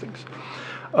about those things.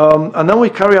 And then we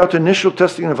carry out initial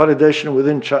testing and validation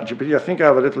within ChatGPT. I think I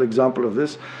have a little example of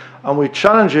this. And we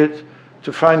challenge it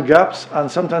to find gaps. And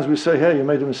sometimes we say, hey, you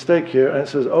made a mistake here. And it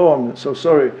says, oh, I'm so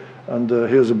sorry. And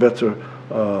here's a better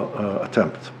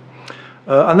attempt.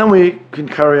 And then we can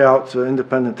carry out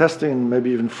independent testing and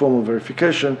maybe even formal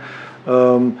verification.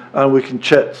 And we can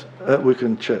check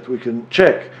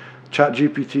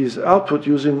ChatGPT's output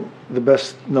using the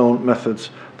best known methods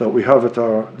that we have at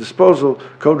our disposal: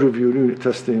 code review, unit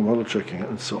testing, model checking,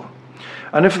 and so on.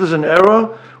 And if there's an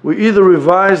error, we either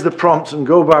revise the prompts and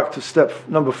go back to step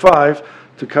number 5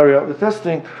 to carry out the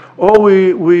testing, or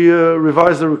we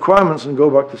revise the requirements and go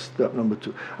back to step number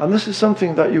 2. And this is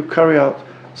something that you carry out.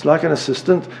 It's like an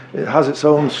assistant. It has its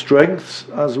own strengths,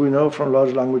 as we know from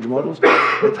large language models.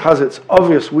 It has its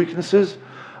obvious weaknesses.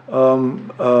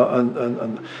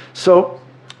 So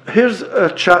here's a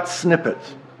chat snippet.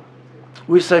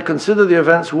 We say, consider the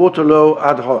events water low,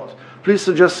 add hot. Please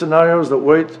suggest scenarios that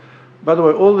wait. By the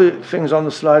way, all the things on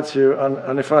the slides here,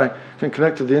 and if I can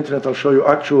connect to the internet, I'll show you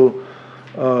actual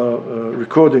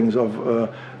recordings of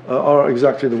are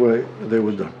exactly the way they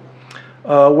were done.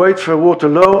 Wait for water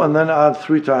low and then add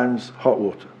 3 times hot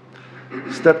water.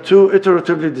 Step 2,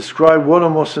 iteratively describe 1 or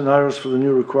more scenarios for the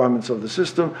new requirements of the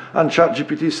system. And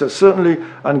ChatGPT says certainly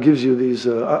and gives you these.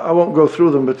 I won't go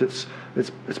through them, but it's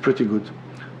pretty good.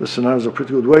 The scenarios are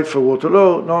pretty good. Wait for water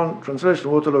low,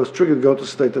 non-translation. Water low is triggered, go to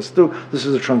status 2. This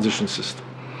is a transition system.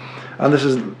 And this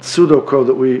is pseudocode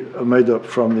that we made up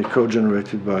from the code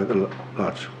generated by the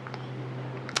large.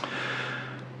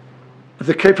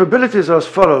 The capabilities are as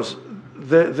follows.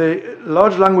 The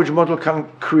large language model can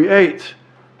create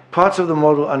parts of the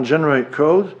model and generate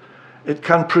code. It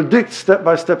can predict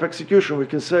step-by-step execution. We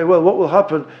can say, well, what will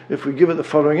happen if we give it the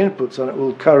following inputs, and it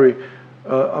will carry.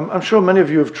 I'm sure many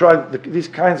of you have tried these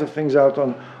kinds of things out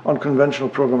on conventional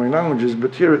programming languages,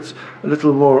 but here it's a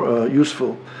little more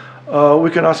useful. We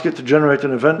can ask it to generate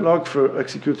an event log for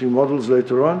executing models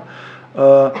later on.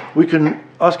 We can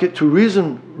ask it to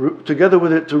reason, together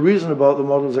with it, to reason about the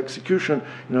model's execution.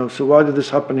 So why did this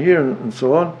happen here, and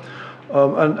so on.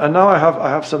 And now I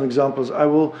have some examples. I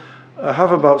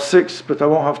have about 6, but I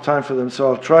won't have time for them. So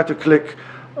I'll try to click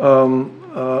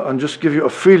and just give you a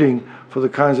feeling for the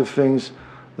kinds of things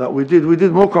that we did. We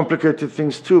did more complicated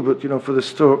things too, but for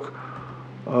this talk,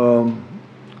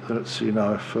 let's see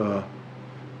now if.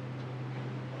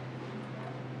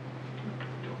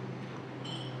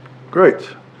 Great.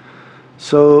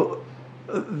 So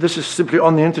this is simply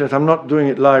on the internet. I'm not doing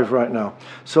it live right now.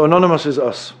 So anonymous is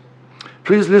us.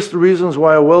 Please list the reasons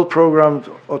why a well-programmed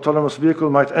autonomous vehicle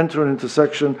might enter an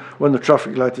intersection when the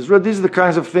traffic light is red. These are the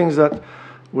kinds of things that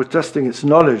we're testing its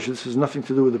knowledge. This has nothing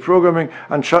to do with the programming.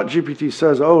 And ChatGPT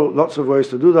says, oh, lots of ways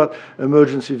to do that.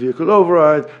 Emergency vehicle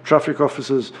override, traffic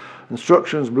officers'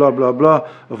 instructions, blah, blah, blah,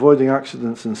 avoiding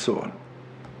accidents, and so on.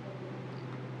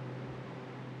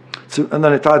 And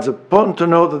then it adds, important to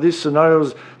note that these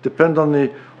scenarios depend on the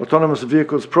autonomous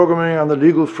vehicle's programming and the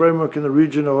legal framework in the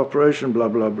region of operation, blah,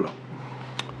 blah, blah.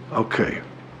 Okay.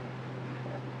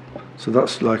 So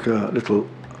that's like a little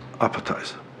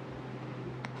appetizer.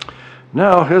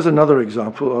 Now, here's another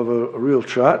example of a real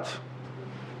chat.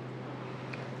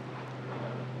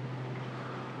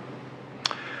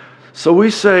 So we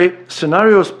say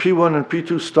scenarios P1 and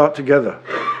P2 start together.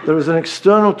 There is an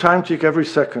external time tick every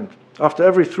second. After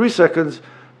every 3 seconds,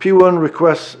 P1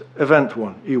 requests event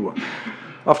 1, E1.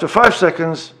 After 5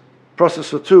 seconds,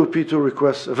 processor 2, P2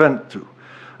 requests event 2.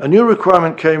 A new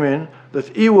requirement came in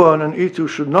that E1 and E2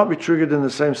 should not be triggered in the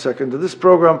same second. Does this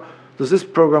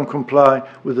program comply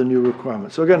with the new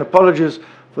requirement? So again, apologies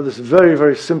for this very,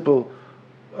 very simple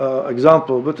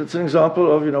example, but it's an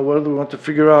example of whether we want to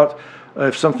figure out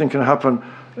if something can happen.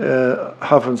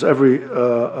 Happens every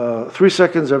 3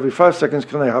 seconds, every 5 seconds,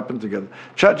 can they happen together?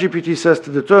 ChatGPT says to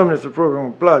determine if the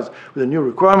program complies with a new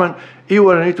requirement,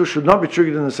 E1 and E2 should not be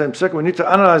triggered in the same second. We need to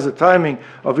analyze the timing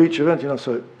of each event,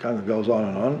 so it kind of goes on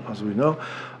and on, as we know.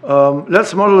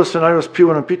 Let's model the scenarios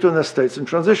P1 and P2 and their states and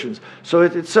transitions. So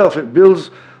it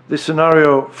builds the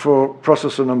scenario for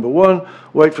processor number 1,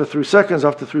 wait for 3 seconds,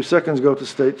 after 3 seconds go to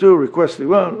state 2, request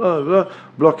E1,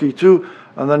 block E2,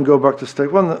 and then go back to state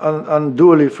 1, and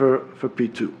dually for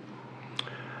P2.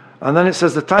 And then it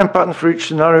says the time pattern for each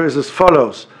scenario is as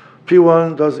follows.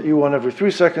 P1 does E1 every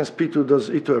 3 seconds, P2 does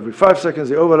E2 every 5 seconds.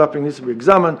 The overlapping needs to be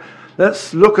examined.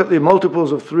 Let's look at the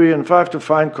multiples of 3 and 5 to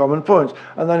find common points.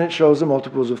 And then it shows the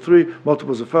multiples of 3,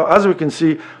 multiples of 5. As we can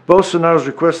see, both scenarios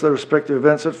request their respective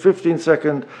events at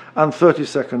 15-second and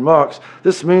 30-second marks.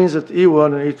 This means that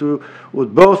E1 and E2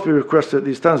 would both be requested at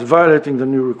these times, violating the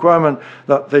new requirement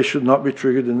that they should not be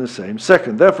triggered in the same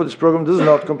second. Therefore, this program does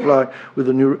not comply with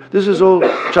the new... This is all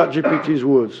ChatGPT's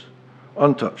words,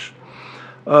 untouched.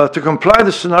 To comply,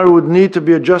 the scenario would need to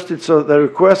be adjusted so that their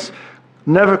requests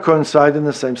never coincide in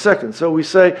the same second. So we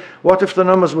say, what if the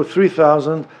numbers were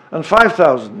 3,000 and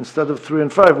 5,000 instead of 3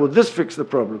 and 5? Would this fix the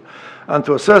problem? And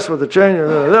to assess what the change,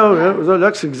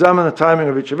 let's examine the timing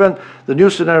of each event. The new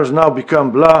scenarios now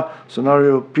become blah,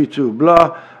 scenario P2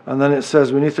 blah, and then it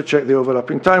says we need to check the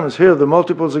overlapping timers. Here, the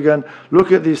multiples again.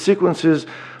 Look at these sequences.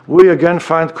 We again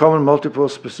find common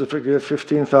multiples, specifically at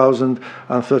 15,000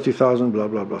 and 30,000, blah,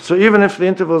 blah, blah. So even if the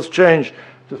intervals change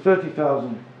to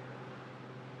 30,000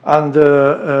 and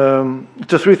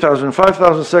to 3,000 and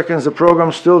 5,000 seconds, the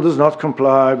program still does not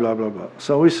comply, blah, blah, blah.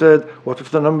 So we said, what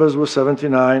if the numbers were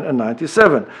 79 and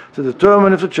 97? To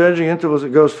determine if the changing intervals,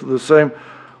 it goes to the same,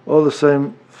 all the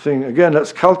same thing again.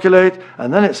 Let's calculate,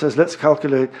 and then it says, let's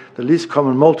calculate the least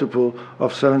common multiple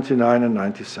of 79 and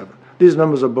 97. These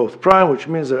numbers are both prime, which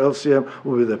means their LCM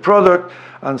will be their product,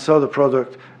 and so the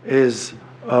product is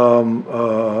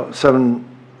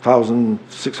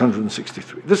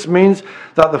 7,663. This means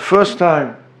that the first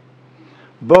time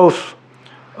both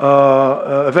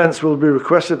events will be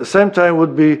requested at the same time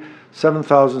would be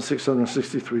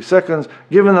 7,663 seconds.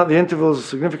 Given that the intervals are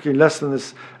significantly less than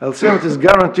this LCM, it is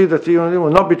guaranteed that the will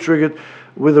not be triggered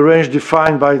with a range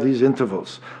defined by these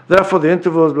intervals. Therefore, the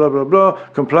intervals, blah, blah, blah,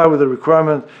 comply with the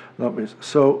requirement.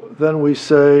 So then we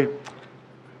say,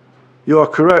 you are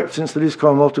correct, since the least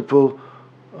common multiple,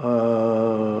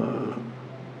 I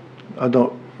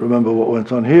don't remember what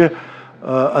went on here.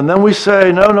 And then we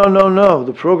say, no, no, no, no,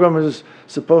 the program is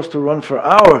supposed to run for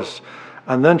hours.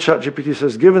 And then ChatGPT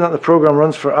says, given that the program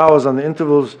runs for hours and the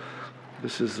intervals,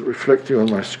 this is reflecting on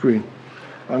my screen,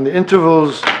 and the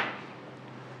intervals,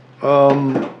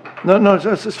 no,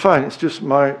 it's fine, it's just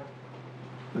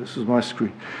this is my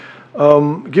screen.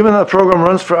 Given that the program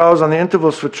runs for hours and the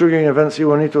intervals for triggering events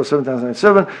E1, E2, or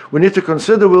 7,097, we need to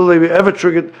consider will they be ever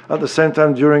triggered at the same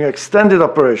time during extended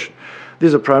operation.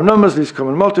 These are prime numbers, these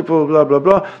common multiple, blah, blah,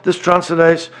 blah. This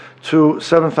translates to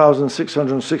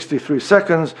 7,663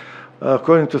 seconds,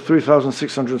 according to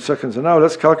 3,600 seconds an hour.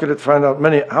 Let's calculate, find out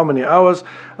how many hours,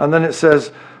 and then it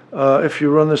says, if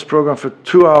you run this program for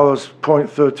 2 hours,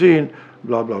 0.13,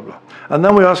 blah, blah, blah. And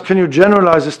then we ask, can you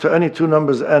generalize this to any two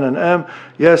numbers, n and m?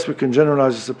 Yes, we can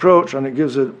generalize this approach, and it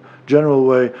gives a general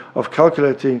way of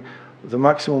calculating the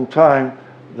maximum time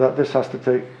that this has to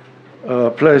take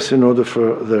place in order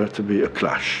for there to be a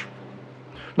clash.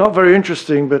 Not very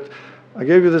interesting, but I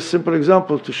gave you this simple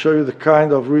example to show you the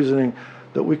kind of reasoning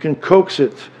that we can coax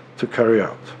it to carry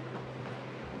out.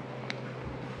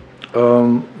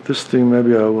 This thing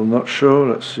maybe I will not show.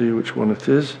 Let's see which one it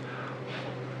is.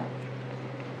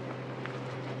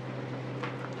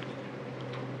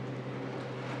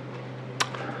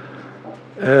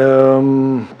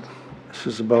 This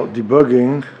is about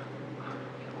debugging.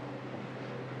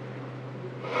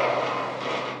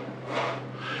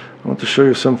 I want to show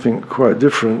you something quite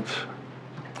different.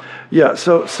 Yeah,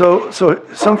 so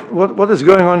what is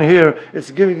going on here,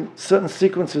 it's giving certain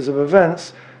sequences of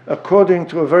events according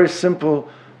to a very simple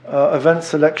event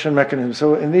selection mechanism.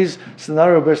 So in these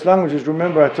scenario-based languages,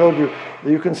 remember I told you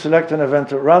that you can select an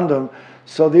event at random.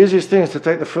 So the easiest thing is to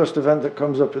take the first event that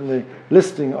comes up in the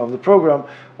listing of the program,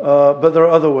 but there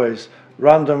are other ways.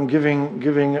 Random, giving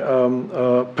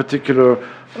particular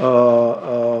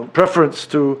preference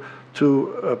to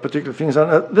particular things.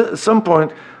 And at some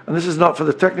point, and this is not for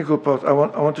the technical part, I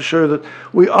want to show you that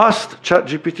we asked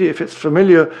ChatGPT if it's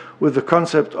familiar with the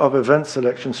concept of event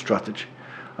selection strategy.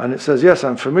 And it says, yes,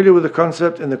 I'm familiar with the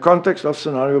concept in the context of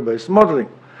scenario-based modeling.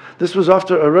 This was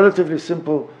after a relatively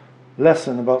simple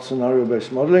lesson about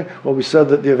scenario-based modeling, where we said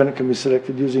that the event can be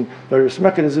selected using various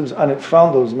mechanisms, and it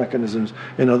found those mechanisms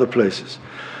in other places.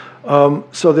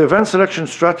 So the event selection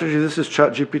strategy, this is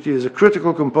ChatGPT, is a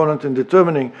critical component in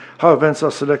determining how events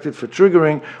are selected for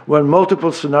triggering when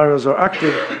multiple scenarios are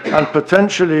active and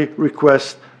potentially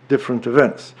request different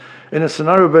events. In a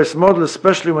scenario-based model,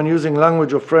 especially when using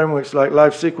language or frameworks like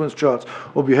live sequence charts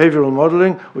or behavioral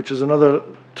modeling, which is another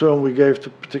term we gave to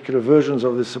particular versions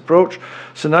of this approach,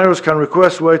 scenarios can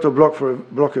request, wait, or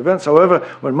block events. However,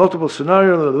 when multiple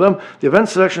scenarios, the event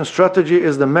selection strategy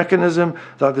is the mechanism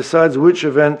that decides which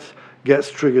event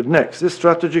gets triggered next. This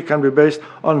strategy can be based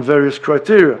on various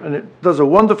criteria, and it does a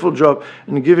wonderful job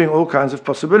in giving all kinds of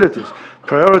possibilities.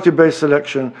 Priority-based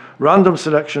selection, random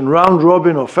selection,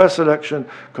 round-robin or fair selection,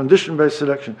 condition-based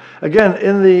selection. Again,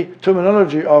 in the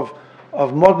terminology of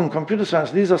modern computer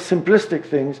science, these are simplistic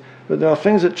things, but there are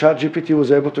things that ChatGPT was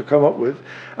able to come up with.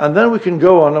 And then we can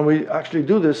go on and we actually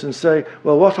do this and say,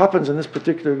 well, what happens in this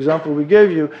particular example we gave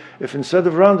you if instead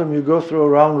of random you go through a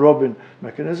round-robin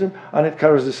mechanism and it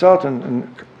carries this out and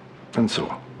so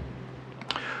on.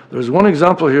 There's one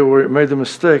example here where it made a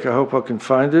mistake. I hope I can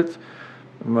find it.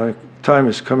 My time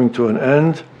is coming to an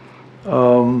end.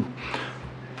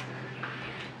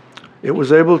 It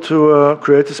was able to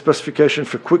create a specification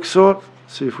for quicksort.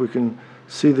 See if we can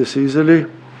see this easily.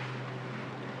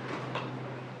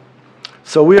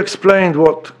 So we explained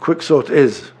what quicksort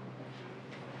is.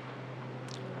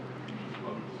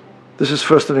 This is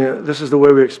this is the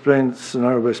way we explained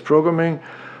scenario-based programming,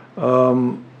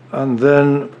 and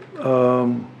then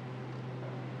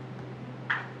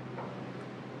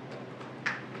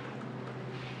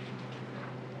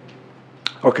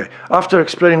okay, after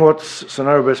explaining what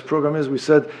scenario-based program is, we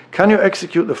said, can you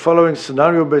execute the following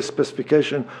scenario-based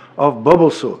specification of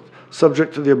bubble sort,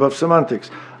 subject to the above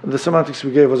semantics? And the semantics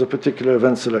we gave was a particular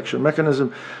event selection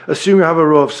mechanism. Assume you have a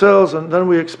row of cells, and then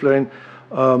we explain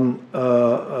we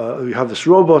have this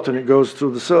robot, and it goes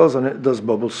through the cells, and it does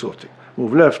bubble sorting.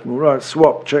 Move left, move right,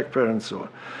 swap, check pair, and so on.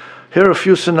 Here are a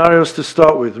few scenarios to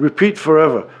start with. Repeat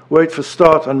forever, wait for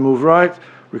start and move right,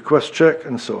 request check,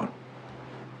 and so on.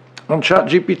 On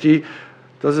ChatGPT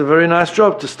does a very nice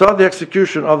job. To start the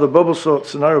execution of the bubble sort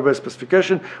scenario-based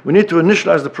specification, we need to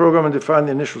initialize the program and define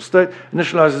the initial state.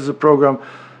 Initializes the program,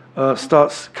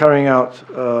 starts carrying out.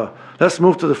 Let's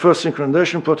move to the first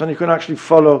synchronization put, and you can actually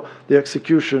follow the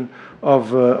execution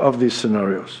of these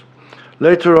scenarios.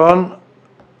 Later on,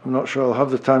 I'm not sure I'll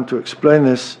have the time to explain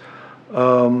this.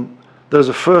 There's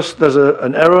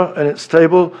an error in its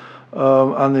table.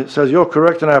 And it says, you're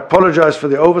correct, and I apologize for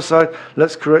the oversight.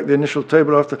 Let's correct the initial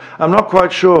table after. I'm not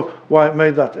quite sure why it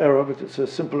made that error, but it's a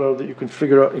simple error that you can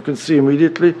figure out, you can see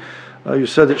immediately. You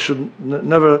said it should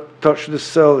never touch this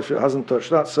cell if it hasn't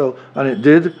touched that cell, and it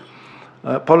did.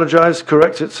 Apologize,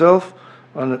 corrects itself,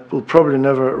 and it will probably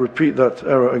never repeat that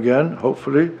error again,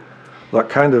 hopefully, that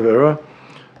kind of error.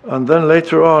 And then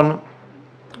later on,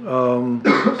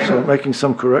 so making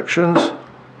some corrections.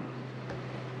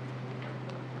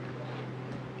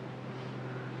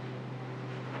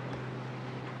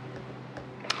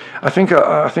 I think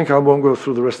I won't go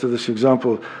through the rest of this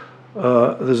example.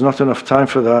 There's not enough time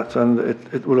for that, and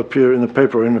it will appear in the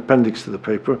paper, in the appendix to the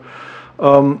paper.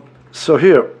 So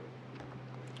here,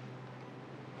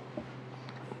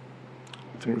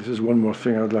 I think this is one more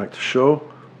thing I would like to show.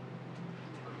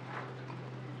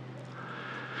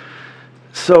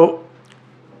 So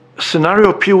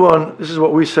scenario P1, this is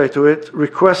what we say to it,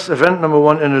 requests event number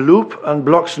 1 in a loop and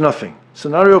blocks nothing.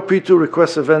 Scenario P2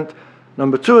 requests event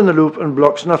number 2 in the loop and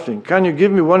blocks nothing. Can you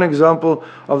give me one example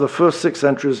of the first 6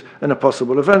 entries in a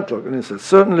possible event log? And it says,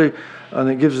 certainly, and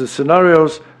it gives the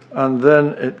scenarios, and then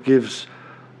it gives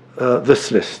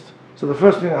this list. So the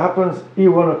first thing that happens,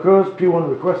 E1 occurs, P1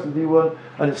 requested E1,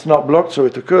 and it's not blocked, so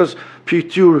it occurs.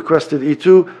 P2 requested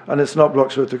E2, and it's not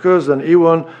blocked, so it occurs. Then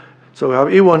E1, so we have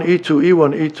E1, E2,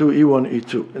 E1, E2, E1,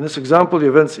 E2. In this example, the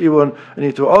events E1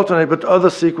 and E2 alternate, but other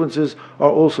sequences are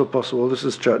also possible. This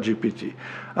is ChatGPT.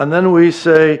 And then we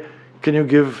say, can you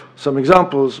give some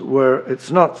examples where it's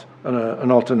not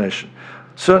an alternation?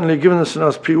 Certainly, given the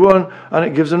scenario P1, and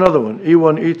it gives another one,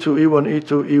 E1, E2, E1,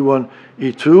 E2, E1,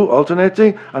 E2,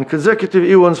 alternating, and consecutive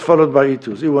E1s followed by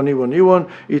E2s, E1, E1, E1,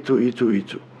 E2, E2,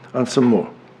 E2, and some more.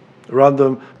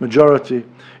 Random, majority.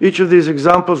 Each of these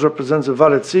examples represents a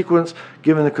valid sequence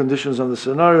given the conditions on the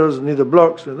scenarios, neither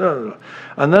blocks,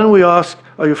 and then we ask,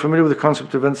 are you familiar with the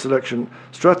concept of event selection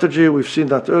strategy? We've seen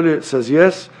that earlier, it says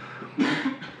yes.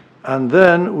 And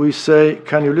then we say,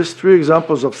 can you list 3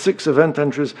 examples of 6 event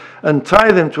entries and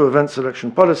tie them to event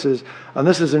selection policies? And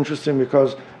this is interesting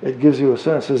because it gives you a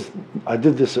sense. It says, I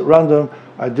did this at random,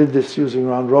 I did this using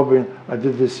round robin, I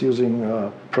did this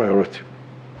using priority.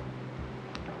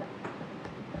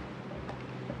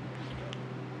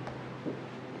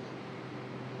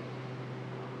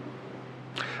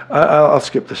 I'll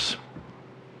skip this.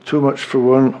 Too much for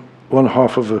one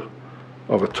half of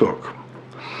a talk.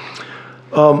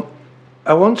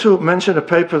 I want to mention a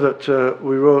paper that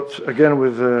we wrote, again,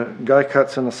 with Guy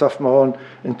Katz and Asaf Mahon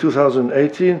in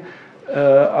 2018.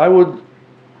 I would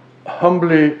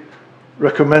humbly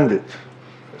recommend it.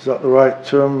 Is that the right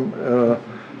term?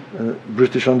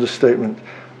 British understatement.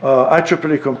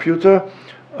 IEEE Computer,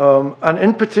 and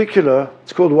in particular,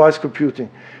 it's called Wise Computing.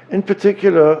 in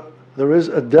particular, there is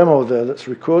a demo there that's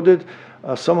recorded.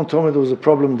 Someone told me there was a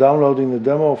problem downloading the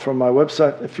demo from my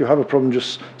website. If you have a problem,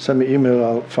 just send me email.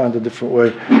 I'll find a different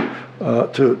way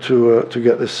to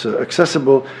get this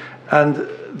accessible. And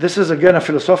this is, again, a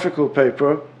philosophical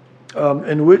paper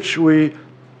in which we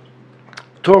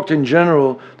talked in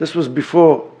general. This was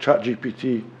before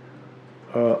ChatGPT,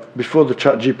 before the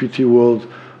ChatGPT world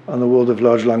and the world of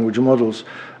large language models,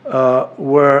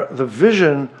 where the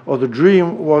vision or the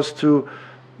dream was to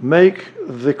make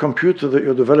the computer that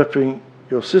you're developing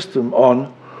your system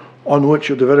on which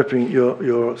you're developing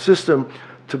your system,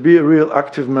 to be a real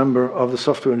active member of the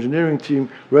software engineering team,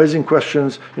 raising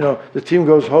questions. You know, the team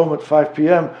goes home at 5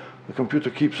 p.m., the computer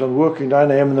keeps on working,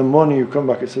 9 a.m. in the morning, you come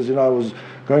back, it says, you know, I was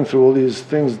going through all these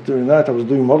things during that, I was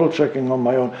doing model checking on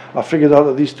my own, I figured out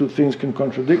that these two things can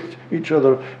contradict each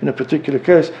other in a particular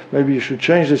case, maybe you should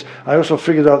change this. I also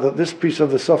figured out that this piece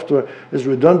of the software is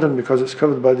redundant because it's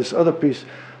covered by this other piece.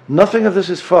 Nothing of this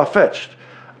is far-fetched,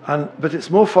 but it's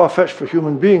more far-fetched for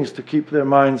human beings to keep their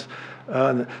minds.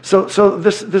 So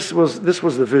this was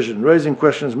the vision: raising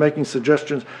questions, making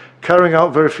suggestions, carrying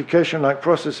out verification-like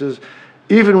processes,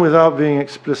 even without being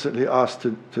explicitly asked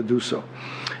to do so.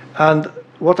 And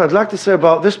what I'd like to say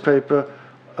about this paper,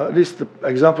 at least the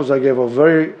examples I gave are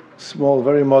very small,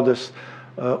 very modest,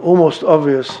 almost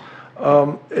obvious.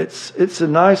 It's a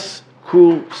nice,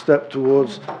 cool step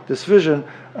towards this vision,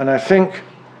 and I think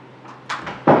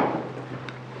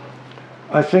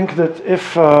that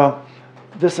if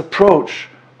this approach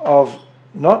of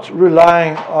not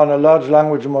relying on a large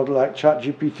language model like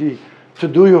ChatGPT to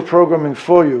do your programming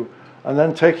for you, and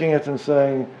then taking it and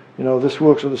saying, you know, this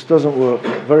works or this doesn't work,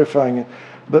 verifying it,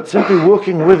 but simply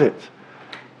working with it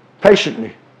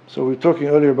patiently. So we were talking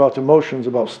earlier about emotions,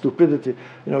 about stupidity.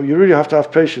 You know, you really have to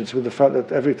have patience with the fact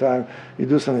that every time you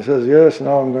do something, it says, yes,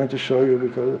 now I'm going to show you,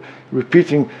 because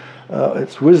repeating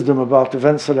its wisdom about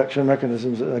event selection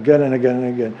mechanisms again and again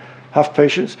and again. Have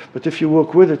patience, but if you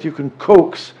work with it, you can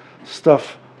coax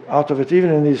stuff out of it,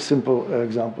 even in these simple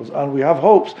examples. And we have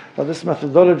hopes that this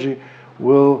methodology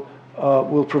will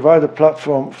provide a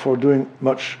platform for doing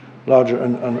much larger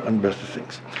and better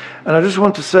things. And I just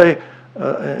want to say,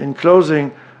 in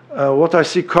closing, what I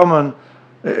see common,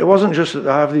 it wasn't just that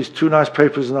I have these two nice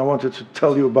papers and I wanted to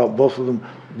tell you about both of them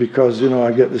because, you know,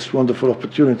 I get this wonderful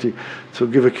opportunity to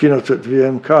give a keynote at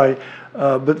VMCAI',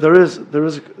 but there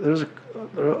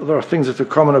are things that are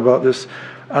common about this,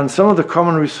 and some of the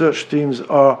common research themes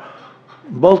are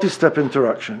multi-step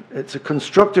interaction. It's a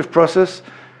constructive process.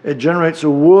 It generates a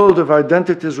world of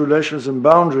identities, relations, and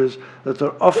boundaries that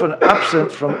are often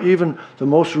absent from even the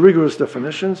most rigorous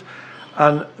definitions.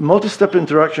 And multi-step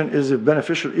interaction is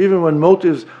beneficial even when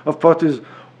motives of parties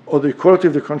or the quality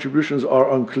of the contributions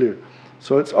are unclear.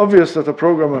 So it's obvious that a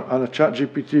programmer and a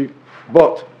ChatGPT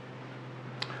bot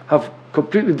have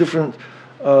completely different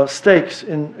stakes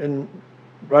in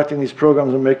writing these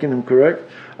programs and making them correct,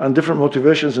 and different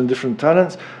motivations and different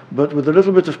talents, but with a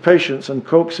little bit of patience and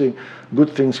coaxing, good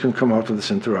things can come out of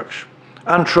this interaction.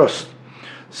 And trust.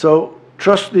 So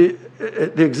trust, the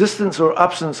existence or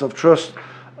absence of trust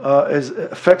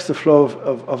affects the flow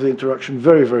of the interaction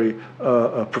very, very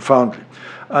profoundly.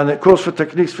 And it calls for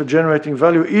techniques for generating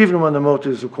value even when the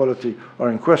motives of quality are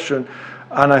in question.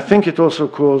 And I think it also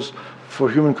calls for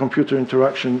human-computer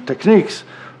interaction techniques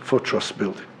for trust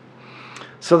building.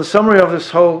 So the summary of this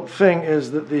whole thing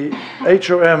is that the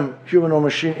HOM, human or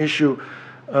machine issue,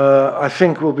 I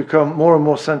think will become more and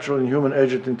more central in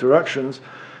human-agent interactions,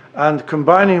 and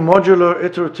combining modular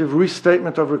iterative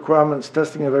restatement of requirements,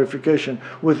 testing and verification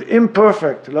with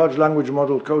imperfect large language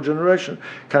model code generation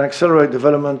can accelerate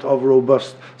development of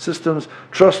robust systems.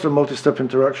 Trust and multi-step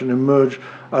interaction emerge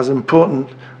as important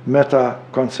meta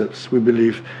concepts, we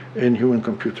believe, in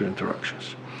human-computer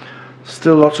interactions.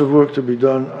 Still lots of work to be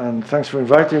done, and thanks for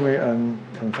inviting me, and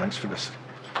thanks for listening.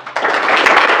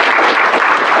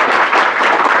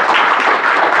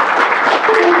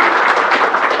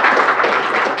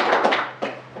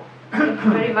 Thank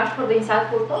you very much for the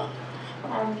insightful talk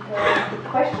and good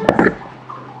questions.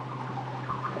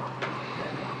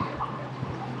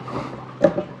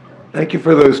 Thank you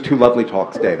for those two lovely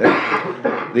talks, David.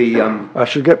 I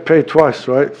should get paid twice,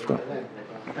 right?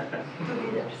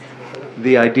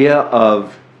 The idea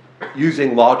of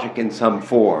using logic in some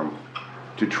form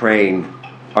to train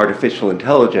artificial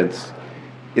intelligence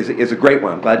is a great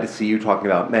one. I'm glad to see you talking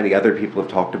about it. Many other people have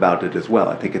talked about it as well.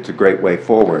 I think it's a great way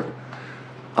forward.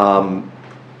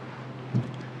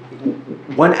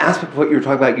 One aspect of what you were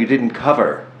talking about you didn't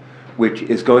cover, which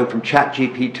is going from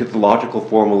ChatGPT to the logical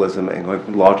formalism and going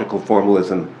from logical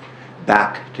formalism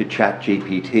back to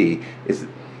ChatGPT, is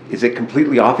is it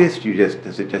completely obvious?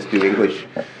 Does it just do English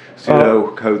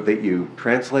pseudo code that you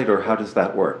translate, or how does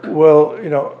that work? Well,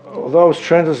 although I was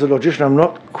trained as a logician, I'm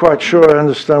not quite sure I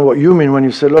understand what you mean when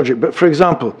you say logic. But for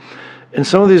example, in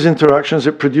some of these interactions,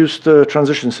 it produced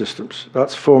transition systems.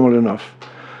 That's formal enough.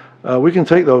 We can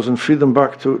take those and feed them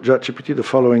back to ChatGPT the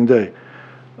following day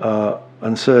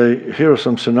and say, here are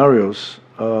some scenarios.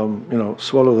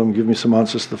 Swallow them, give me some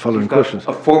answers to the following questions.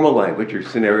 A formal language, your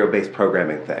scenario-based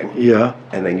programming thing. Yeah.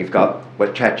 And then you've got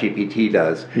what ChatGPT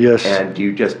does. Yes. And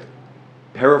you just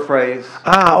paraphrase.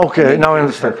 Okay. Now I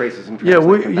understand.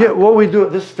 What what we do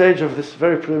at this stage of this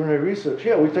very preliminary research,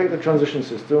 we take the transition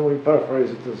system, we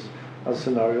paraphrase it as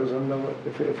scenarios, and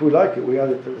if we like it, we add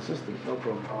it to the system. No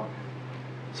problem.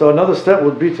 So another step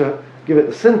would be to give it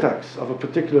the syntax of a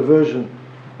particular version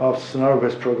of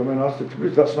scenario-based programming and ask it to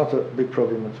produce. That's not a big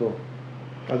problem at all.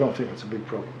 I don't think it's a big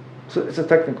problem. So it's a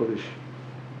technical issue.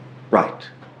 Right.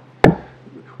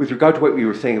 With regard to what we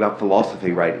were saying about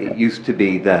philosophy, right, it used to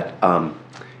be that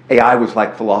AI was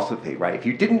like philosophy, right? If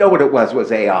you didn't know what it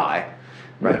was AI,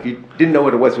 right? If you didn't know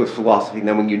what it was philosophy, and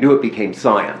then when you knew it became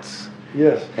science.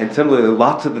 Yes. And similarly,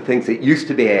 lots of the things that used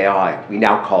to be AI, we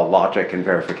now call logic and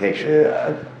verification.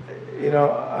 Yeah,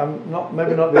 I'm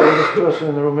maybe not the oldest person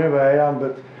in the room, maybe I am,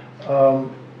 but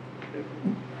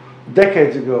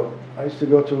decades ago, I used to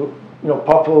go to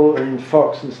Popple and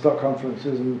Fox and stock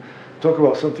conferences and talk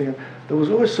about something. And there was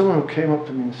always someone who came up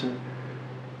to me and said,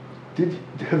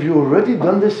 have you already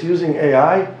done this using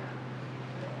AI?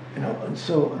 And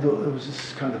so there was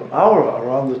this kind of aura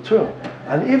around the term.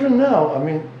 And even now,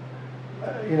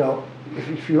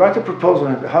 if you write a proposal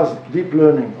and it has deep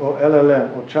learning or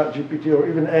LLM or ChatGPT or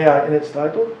even AI in its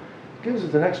title, it gives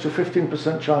it an extra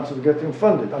 15% chance of getting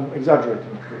funded. I'm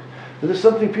exaggerating, of course. But there's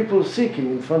something people are seeking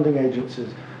in funding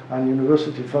agencies and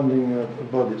university funding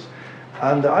bodies.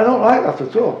 And I don't like that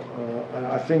at all. And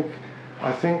I think,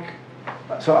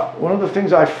 so one of the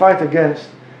things I fight against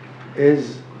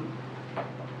is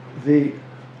the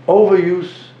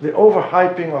overuse, the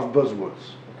overhyping of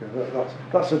buzzwords. Okay,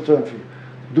 that's a term for you.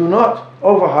 Do not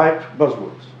overhype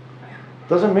buzzwords.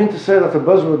 Doesn't mean to say that a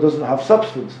buzzword doesn't have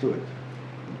substance to it,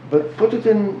 but put it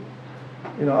in.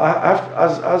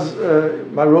 As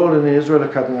my role in the Israel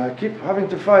Academy, I keep having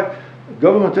to fight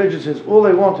government agencies. All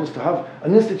they want is to have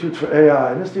an institute for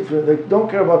AI, they don't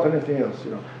care about anything else.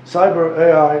 Cyber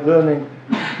AI learning.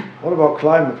 What about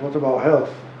climate? What about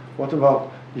health? What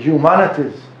about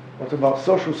humanities? What about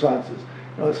social sciences?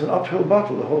 It's an uphill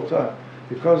battle the whole time.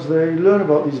 Because they learn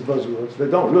about these buzzwords. They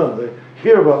don't learn, they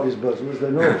hear about these buzzwords,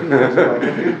 they know a few things about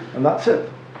them, and that's it.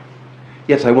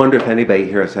 Yes, I wonder if anybody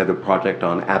here has had a project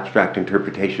on abstract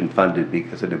interpretation funded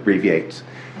because it abbreviates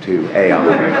to AI.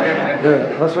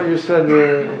 Yeah, that's what you said.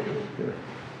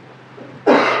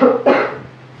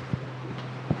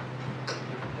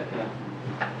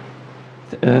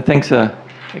 Thanks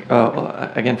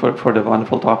again for the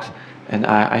wonderful talks. And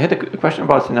I had a question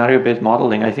about scenario-based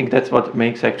modeling. I think that's what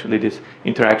makes actually this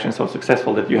interaction so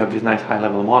successful, that you have this nice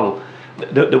high-level model.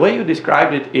 The way you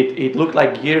described it, it looked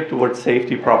like geared towards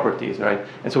safety properties, right?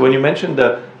 And so when you mentioned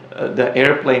the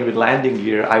airplane with landing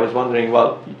gear, I was wondering,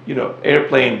 well,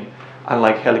 airplane,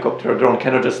 unlike helicopter or drone,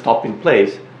 cannot just stop in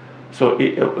place. So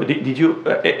did you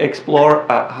explore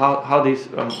how this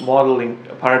modeling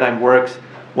paradigm works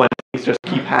when things just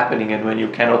keep happening and when you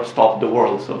cannot stop the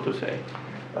world, so to say?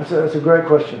 That's a great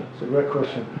question. It's a great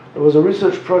question. There was a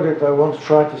research project I once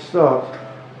tried to start,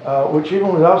 which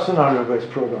even without scenario-based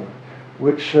programming,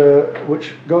 which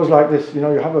goes like this. You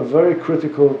have a very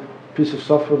critical piece of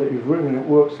software that you've written and it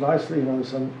works nicely.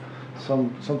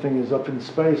 Something is up in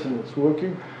space and it's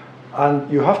working, and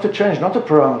you have to change not a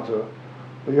parameter,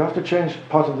 but you have to change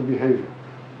part of the behavior,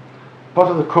 part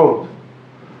of the code.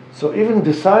 So even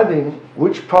deciding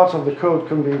which parts of the code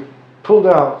can be pulled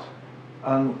out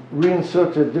and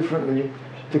reinserted differently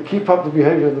to keep up the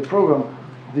behavior of the program,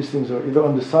 these things are either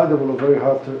undecidable or very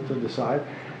hard to decide.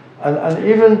 And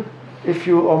even if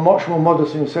you are much more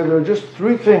modest and you say there are just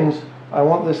 3 things I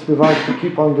want this device to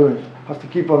keep on doing. It has to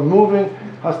keep on moving,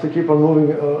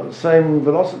 same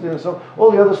velocity and so on. All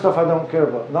the other stuff I don't care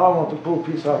about. Now I want to pull a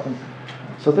piece out. And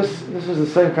so this is the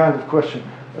same kind of question.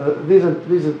 These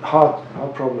are hard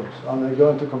problems, and they go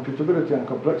into computability and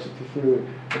complexity theory.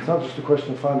 It's not just a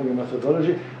question of finding a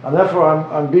methodology, and therefore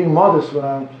I'm being modest when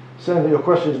I'm saying that your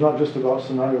question is not just about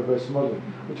scenario-based modeling,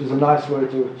 which is a nice way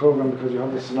to program because you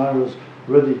have the scenarios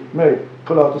ready made.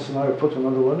 Pull out the scenario, put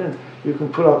another one in. You can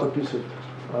pull out a piece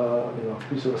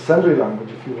of assembly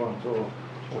language if you want, or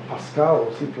Pascal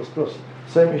or C++.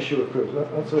 Same issue occurs.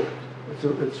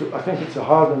 I think it's a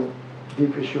hard and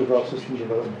deep issue about system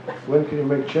development. When can you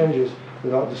make changes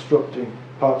without disrupting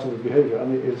parts of the behavior?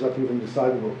 And is that even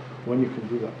decidable when you can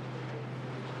do that?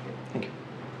 Thank you.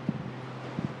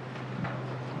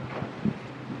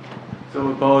 So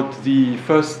about the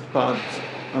first part,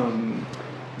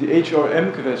 the H or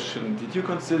M question, did you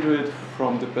consider it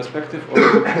from the perspective of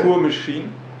the poor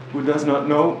machine who does not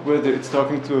know whether it's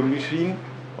talking to a machine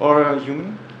or a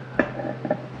human?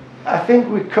 I think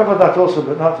we cover that also,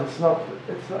 but it's not,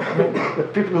 I mean, the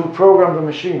people who program the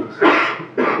machines.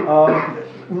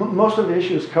 Most of the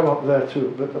issues come up there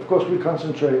too, but of course we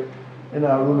concentrate in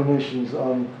our ruminations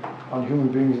on human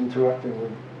beings interacting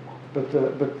with. But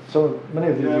many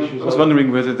of these issues. I was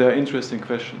wondering whether there are interesting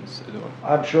questions at all.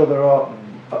 I'm sure there are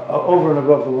over and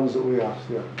above the ones that we asked.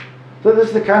 Yeah. So this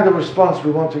is the kind of response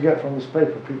we want to get from this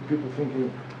paper. People thinking,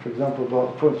 for example,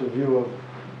 about the point of view of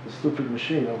the stupid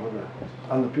machine over there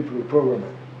and the people who program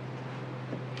it.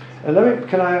 And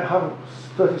can I have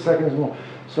 30 seconds more?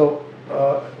 So,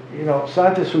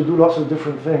 scientists who do lots of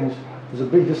different things, there's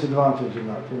a big disadvantage in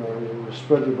that. You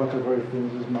spread your butter very thin.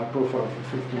 This is my profile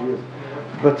for 50 years.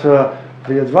 But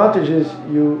the advantage is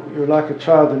you're like a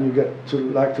child and you get to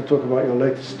like to talk about your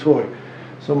latest toy.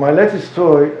 So my latest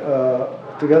toy,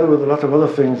 together with a lot of other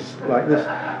things like this,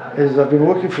 is I've been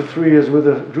working for 3 years with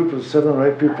a group of 7 or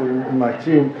 8 people in my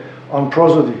team on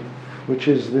prosody, which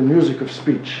is the music of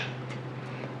speech.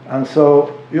 And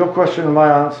so your question and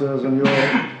my answers and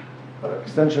your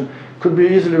extension could be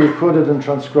easily recorded and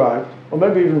transcribed, or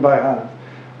maybe even by hand.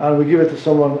 And we give it to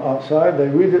someone outside, they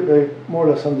read it, they more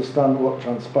or less understand what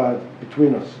transpired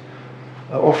between us.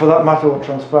 Or for that matter, what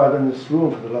transpired in this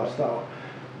room for the last hour.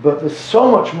 But there's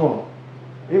so much more.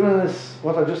 Even in this,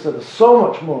 what I just said, there's so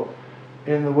much more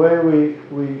in the way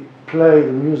we play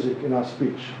the music in our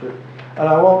speech. And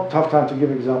I won't have time to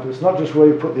give examples. It's not just where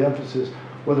you put the emphasis,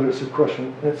 whether it's a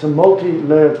question. It's a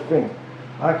multi-layered thing.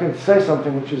 I can say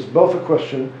something which is both a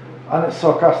question and it's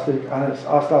sarcastic and it's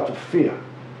asked out of fear.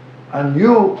 And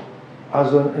you,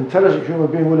 as an intelligent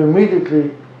human being, will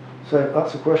immediately say,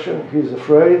 that's a question, he's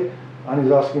afraid, and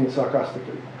he's asking it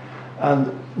sarcastically.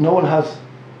 And no one has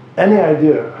any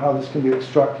idea how this can be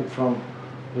extracted from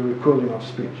the recording of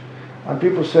speech. And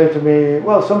people say to me,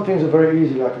 well, some things are very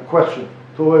easy, like a question.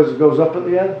 It always goes up at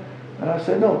the end. And I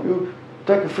say, no, you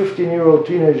take a 15-year-old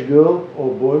teenage girl,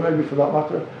 or boy maybe for that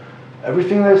matter,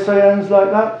 everything they say ends like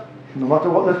that. No matter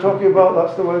what they're talking about,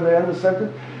 that's the way they end the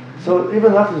sentence. So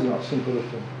even that is not simple at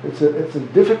all. It's a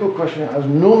difficult question. It has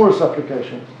numerous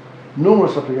applications,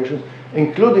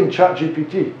 including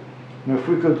ChatGPT. If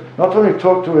we could not only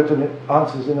talk to it and it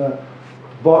answers in a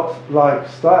bot-like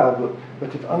style,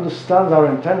 but it understands our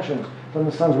intentions. It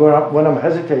understands when I'm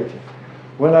hesitating,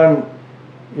 when I'm,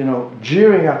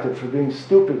 jeering at it for being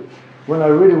stupid, when I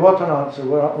really want an answer,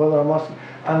 whether I'm asking,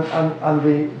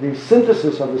 and the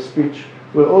synthesis of the speech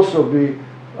will also be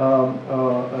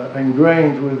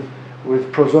ingrained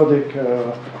with prosodic.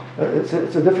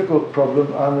 It's a difficult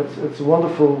problem, and it's a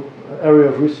wonderful area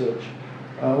of research.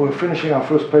 We're finishing our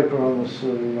first paper on this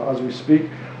as we speak,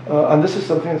 and this is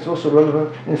something that's also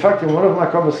relevant. In fact, in one of my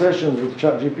conversations with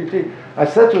ChatGPT, I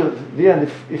said to it at the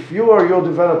end, if you are your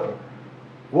developer,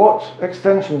 what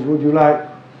extensions would you like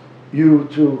you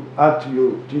to add to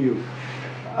you?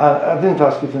 I didn't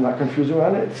ask it in that confusing way,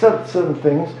 and it said certain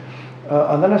things.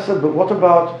 And then I said, but what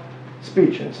about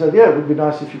speech? And it said, yeah, it would be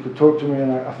nice if you could talk to me,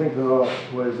 and I think there are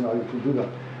ways now you can do that.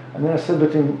 And then I said,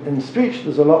 but in speech,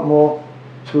 there's a lot more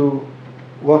to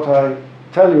what I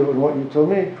tell you and what you tell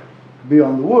me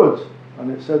beyond the words.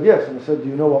 And it said, yes. And I said, do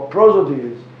you know what prosody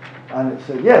is? And it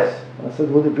said, yes. And I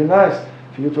said, would it be nice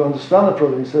for you to understand the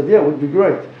prosody? He said, yeah, it would be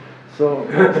great. So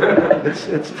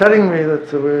it's telling me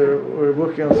that we're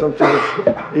working on something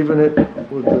that even it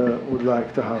would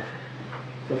like to have.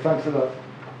 So thanks a lot.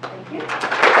 Thank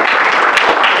you.